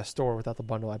sold at a store without the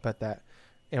bundle. I bet that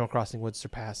Animal Crossing would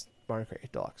surpass Mario Kart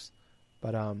 8 Deluxe.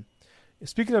 But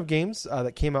speaking of games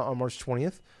that came out on March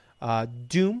 20th,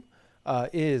 Doom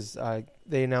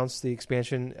they announced the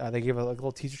expansion. They gave a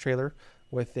little teaser trailer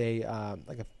with a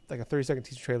 30-second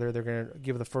teaser trailer. They're going to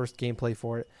give the first gameplay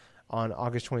for it on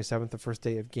August 27th, the first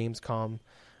day of Gamescom.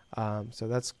 So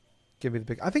that's going to be the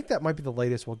big. I think that might be the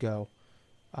latest we'll go.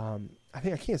 I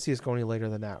can't see us going any later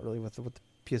than that really with the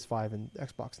PS5 and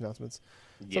Xbox announcements.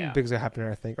 Something big's going to happen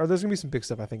there, I think. Or there's going to be some big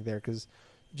stuff I think there because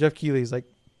Jeff Keighley's like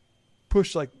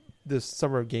pushed like this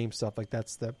Summer of Game stuff. Like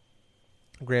that's the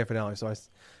grand finale. So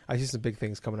I see some big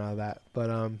things coming out of that.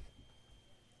 But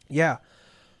yeah.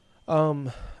 I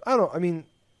don't know. I mean,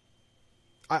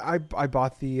 I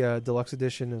bought the deluxe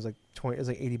edition. It was like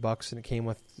 $80, and it came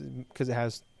with because it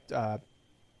has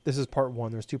this is part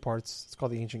 1. There's 2 parts. It's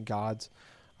called The Ancient Gods.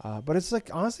 But it's like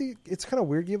honestly, it's kind of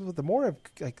weird game. But the more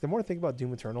I think about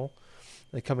Doom Eternal,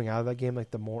 like coming out of that game,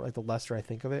 like the lesser I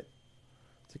think of it.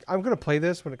 It's like I'm gonna play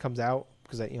this when it comes out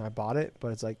because I bought it.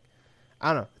 But it's like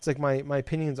I don't know. It's like my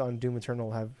opinions on Doom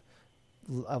Eternal have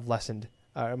lessened.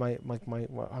 How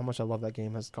much I love that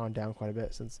game has gone down quite a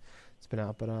bit since it's been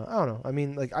out. But I don't know. I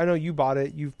mean, like I know you bought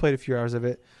it. You've played a few hours of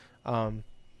it. I don't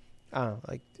know.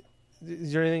 Like,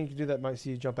 is there anything you can do that might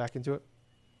see you jump back into it?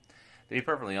 To be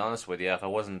perfectly honest with you, if I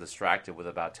wasn't distracted with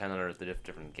about 10 other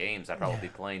different games, I'd probably be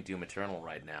playing Doom Eternal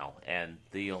right now. And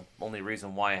the only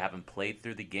reason why I haven't played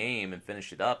through the game and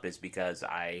finished it up is because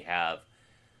I have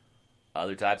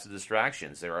other types of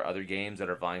distractions. There are other games that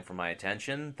are vying for my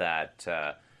attention that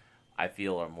I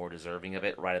feel are more deserving of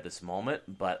it right at this moment,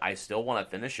 but I still want to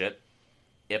finish it.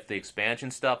 If the expansion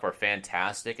stuff are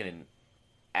fantastic and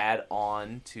add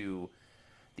on to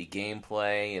the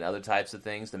gameplay and other types of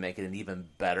things to make it an even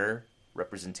better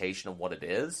representation of what it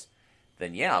is,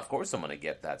 then yeah, of course I'm going to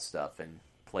get that stuff and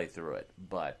play through it.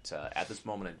 But at this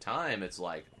moment in time, it's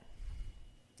like,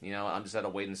 I'm just at a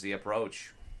wait and see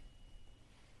approach.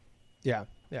 Yeah.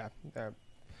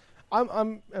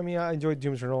 I mean, I enjoyed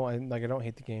Doom Eternal. I don't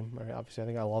hate the game. I mean, obviously, I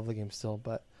think I love the game still,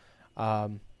 but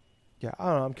yeah, I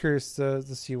don't know. I'm curious to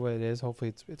see what it is.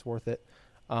 Hopefully, it's worth it.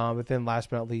 But then, last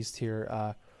but not least, here,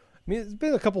 I mean, it's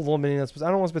been a couple of little mini announcements.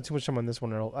 I don't want to spend too much time on this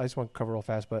one. I just want to cover real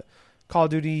fast. But Call of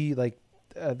Duty,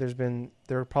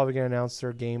 they're probably going to announce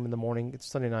their game in the morning. It's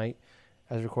Sunday night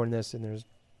as we're recording this, and there's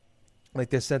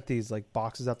they sent these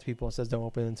boxes out to people. It says don't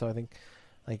open until I think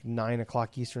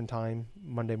 9:00 Eastern time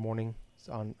Monday morning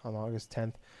on August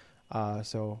 10th.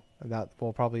 So that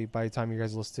will probably, by the time you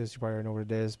guys listen to this, you probably already know what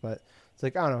it is. But it's I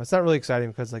don't know. It's not really exciting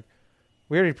because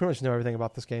we already pretty much know everything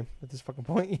about this game at this fucking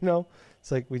point. It's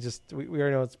we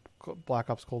already know it's Black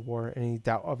Ops Cold War. Any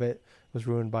doubt of it was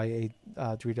ruined by a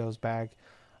Doritos bag.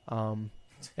 And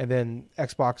then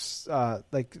Xbox,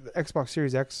 the Xbox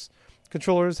Series X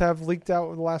controllers have leaked out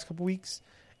over the last couple weeks.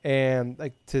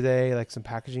 And today, some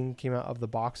packaging came out of the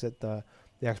box that the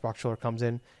Xbox controller comes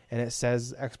in, and it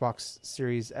says Xbox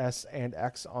Series S and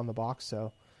X on the box.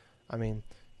 So, I mean,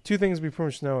 two things we pretty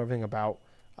much know everything about.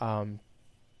 And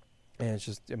it's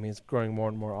just, it's growing more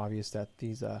and more obvious that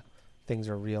these things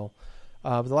are real.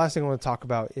 But the last thing I want to talk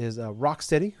about is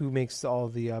Rocksteady, who makes all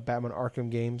the Batman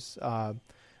Arkham games.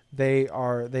 They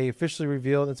officially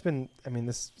revealed. It's been,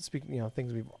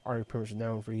 things we've already pretty much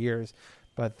known for years,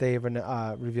 but they've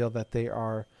revealed that they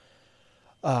are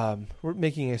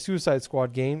making a Suicide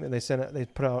Squad game, and they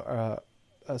put out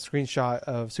a screenshot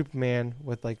of Superman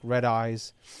with red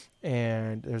eyes,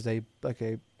 and there's a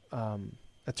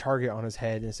target on his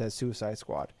head, and it says Suicide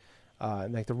Squad.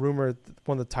 And the rumor,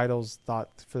 one of the titles thought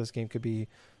for this game could be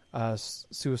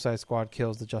Suicide Squad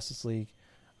Kills the Justice League.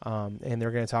 And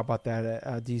they're going to talk about that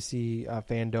at DC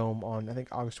Fandom on, I think,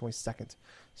 August 22nd.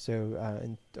 So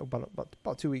in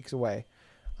about 2 weeks away.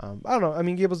 I don't know. I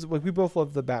mean, Gables, we both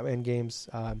love the Batman games.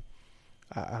 I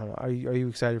don't know. Are you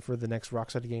excited for the next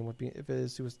Rocksteady game? Would be if it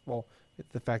is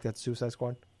the fact that it's Suicide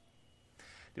Squad.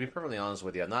 To be perfectly honest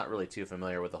with you, I'm not really too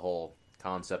familiar with the whole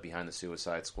concept behind the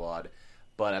Suicide Squad,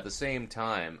 but at the same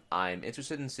time, I'm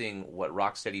interested in seeing what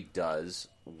Rocksteady does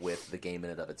with the game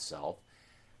in and of itself.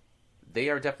 They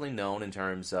are definitely known in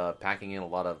terms of packing in a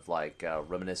lot of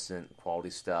reminiscent quality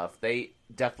stuff. They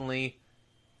definitely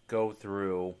go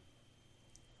through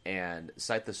and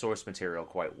cite the source material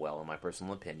quite well, in my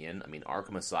personal opinion. I mean,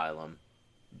 Arkham Asylum,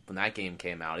 when that game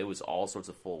came out, it was all sorts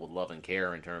of full with love and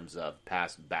care in terms of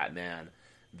past Batman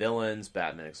villains,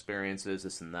 Batman experiences,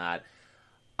 this and that.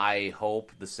 I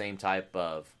hope the same type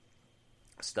of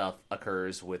stuff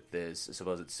occurs with this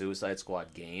supposed Suicide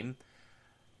Squad game.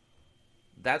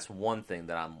 That's one thing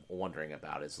that I'm wondering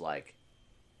about is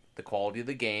the quality of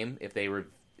the game. If they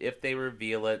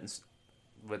reveal it,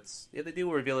 if they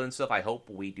do reveal it and stuff, I hope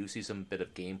we do see some bit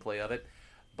of gameplay of it.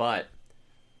 But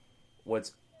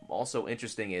what's also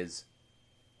interesting is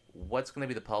what's going to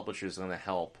be the publishers going to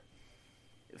help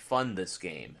fund this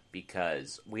game,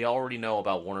 because we already know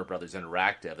about Warner Brothers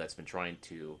Interactive that's been trying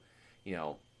to,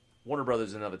 Warner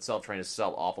Brothers in and of itself trying to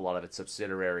sell off a lot of its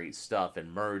subsidiary stuff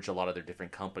and merge a lot of their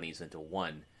different companies into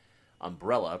one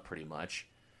umbrella, pretty much.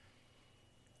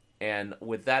 And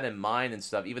with that in mind and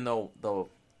stuff, even though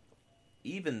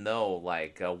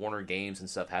Warner Games and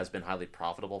stuff has been highly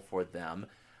profitable for them,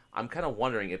 I'm kind of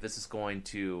wondering if this is going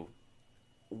to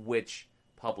which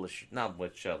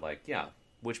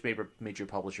major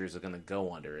publishers are going to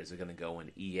go under. Is it going to go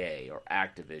in EA or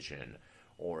Activision?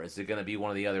 Or is it going to be one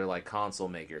of the other console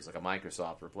makers, like a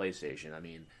Microsoft or PlayStation? I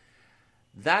mean,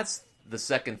 that's the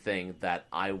second thing that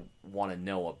I want to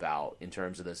know about in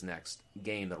terms of this next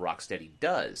game that Rocksteady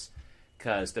does.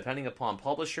 Because depending upon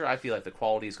publisher, I feel like the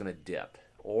quality is going to dip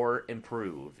or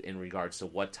improve in regards to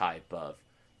what type of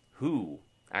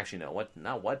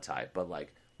not what type, but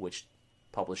which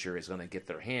publisher is going to get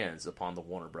their hands upon the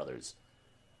Warner Brothers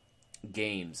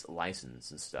games license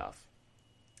and stuff.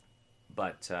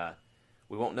 But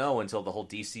we won't know until the whole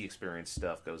DC experience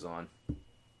stuff goes on.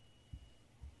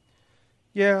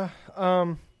 Yeah,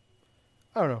 I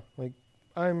don't know.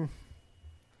 I'm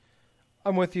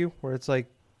with you where it's but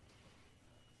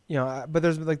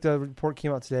there's the report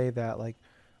came out today that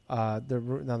now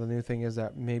the new thing is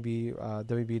that maybe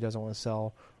WB doesn't want to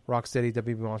sell Rocksteady,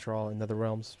 WB Montreal, and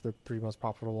NetherRealms. They're three most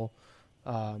profitable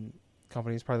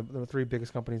companies, probably the three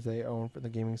biggest companies they own for the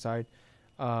gaming side.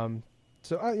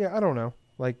 So I don't know.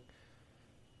 Like,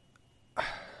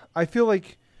 I feel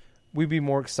like we'd be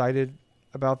more excited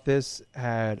about this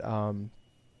had,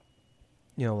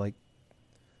 like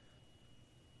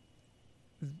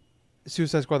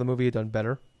Suicide Squad the movie had done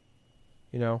better.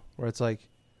 Where it's like,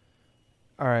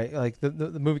 all right, like the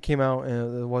movie came out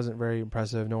and it wasn't very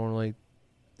impressive. No one really.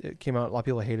 It came out. A lot of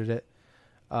people hated it.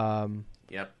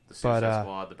 Yep, the Suicide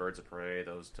Squad, the Birds of Prey,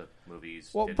 those movies.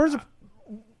 Well, Birds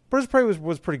of Prey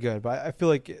was pretty good, but I feel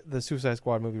like the Suicide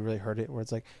Squad movie really hurt it. Where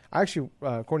it's like, I actually,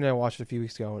 Courtney and I watched it a few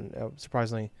weeks ago, and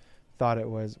surprisingly thought it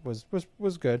was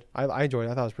good. I enjoyed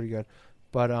it. I thought it was pretty good,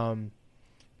 but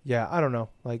yeah, I don't know.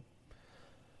 Like,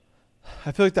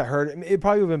 I feel like that hurt. I mean, it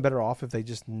probably would have been better off if they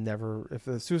just never, if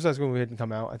the Suicide Squad movie didn't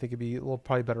come out. I think it'd be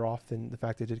probably better off than the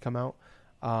fact it did come out.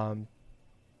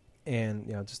 And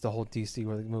just the whole DC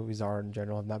where the movies are in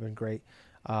general have not been great.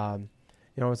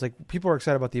 It's like people are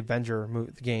excited about the Avenger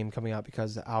game coming out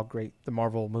because of how great the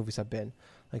Marvel movies have been.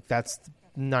 Like, that's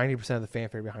 90% of the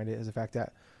fanfare behind it is the fact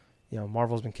that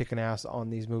Marvel's been kicking ass on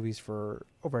these movies for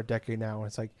over a decade now, and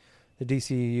it's like the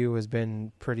DCEU has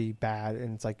been pretty bad,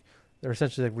 and it's like they're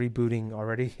essentially like rebooting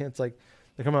already. It's like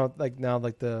they're coming out like now,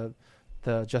 like the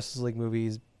Justice League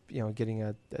movies, getting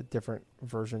a different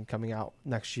version coming out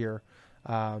next year.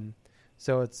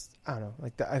 So it's, I don't know,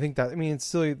 like I think that, I mean, it's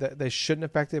silly that they shouldn't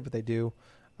affect it, but they do.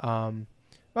 I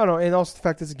don't know. And also the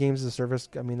fact that it's a games as a service,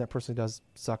 I mean, that personally does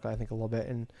suck, I think, a little bit.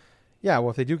 And yeah, well,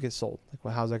 if they do get sold, like,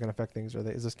 well, how's that going to affect things?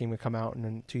 Is this game going to come out and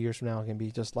then 2 years from now it can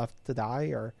be just left to die,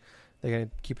 or are they going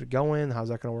to keep it going? How's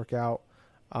that going to work out?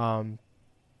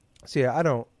 So yeah, I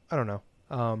don't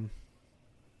know.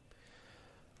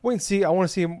 Wait and see. I want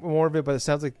to see more of it, but it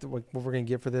sounds like what we're going to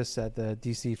get for this at the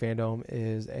DC Fandom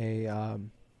is a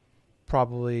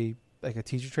probably like a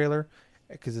teaser trailer,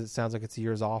 because it sounds like it's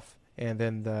years off. And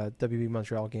then the WB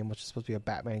Montreal game, which is supposed to be a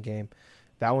Batman game,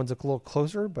 that one's a little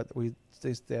closer, but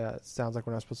it sounds like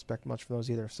we're not supposed to expect much from those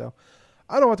either. So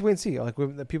I don't know what to wait and see. Like,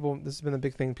 this has been a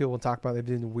big thing people will talk about. They've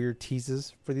been doing weird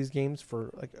teases for these games for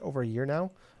like over a year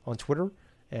now on Twitter,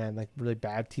 and like really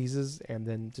bad teases, and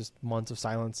then just months of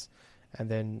silence. And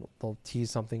then they'll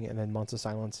tease something, and then months of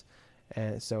silence.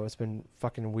 And so it's been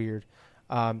fucking weird.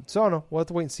 So I don't know. We'll have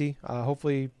to wait and see.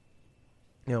 Hopefully,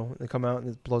 they come out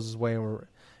and it blows us away, and we're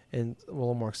a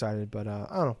little more excited. But I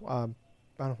don't know. I don't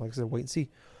know. Like I said, wait and see.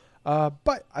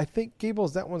 But I think,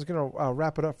 Gables, that one's going to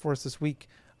wrap it up for us this week.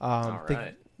 All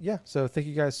right. So thank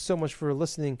you guys so much for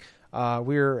listening.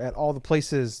 We're at all the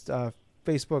places,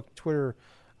 Facebook, Twitter,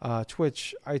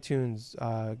 Twitch, iTunes,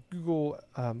 Google,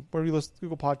 where you listen,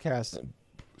 Google Podcasts.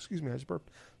 Excuse me, I just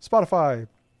burped. Spotify,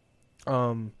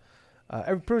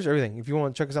 pretty much everything. If you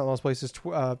want to check us out in those places,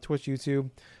 Twitch, YouTube,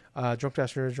 Drunk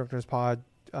Dash Nerds, Drunk Nerds Pod,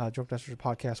 Drunk Dash Nerds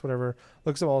Podcast, whatever.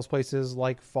 Look us up all those places.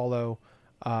 Like, follow,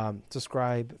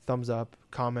 subscribe, thumbs up,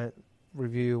 comment,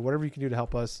 review, whatever you can do to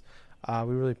help us.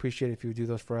 We really appreciate it if you would do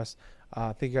those for us.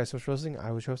 Thank you guys so much for listening.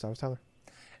 I was your host. I was Tyler.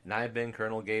 And I've been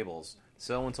Colonel Gables.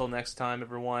 So until next time,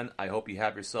 everyone, I hope you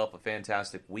have yourself a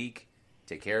fantastic week.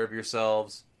 Take care of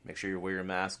yourselves. Make sure you wear your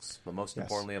masks. But most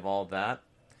importantly of all of that,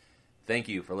 thank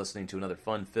you for listening to another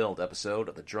fun-filled episode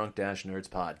of the Drunk Dash Nerds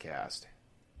podcast.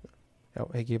 Oh,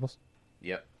 hey, Gables.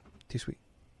 Yep. Too sweet.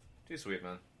 Too sweet,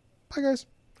 man. Bye, guys.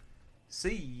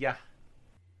 See ya.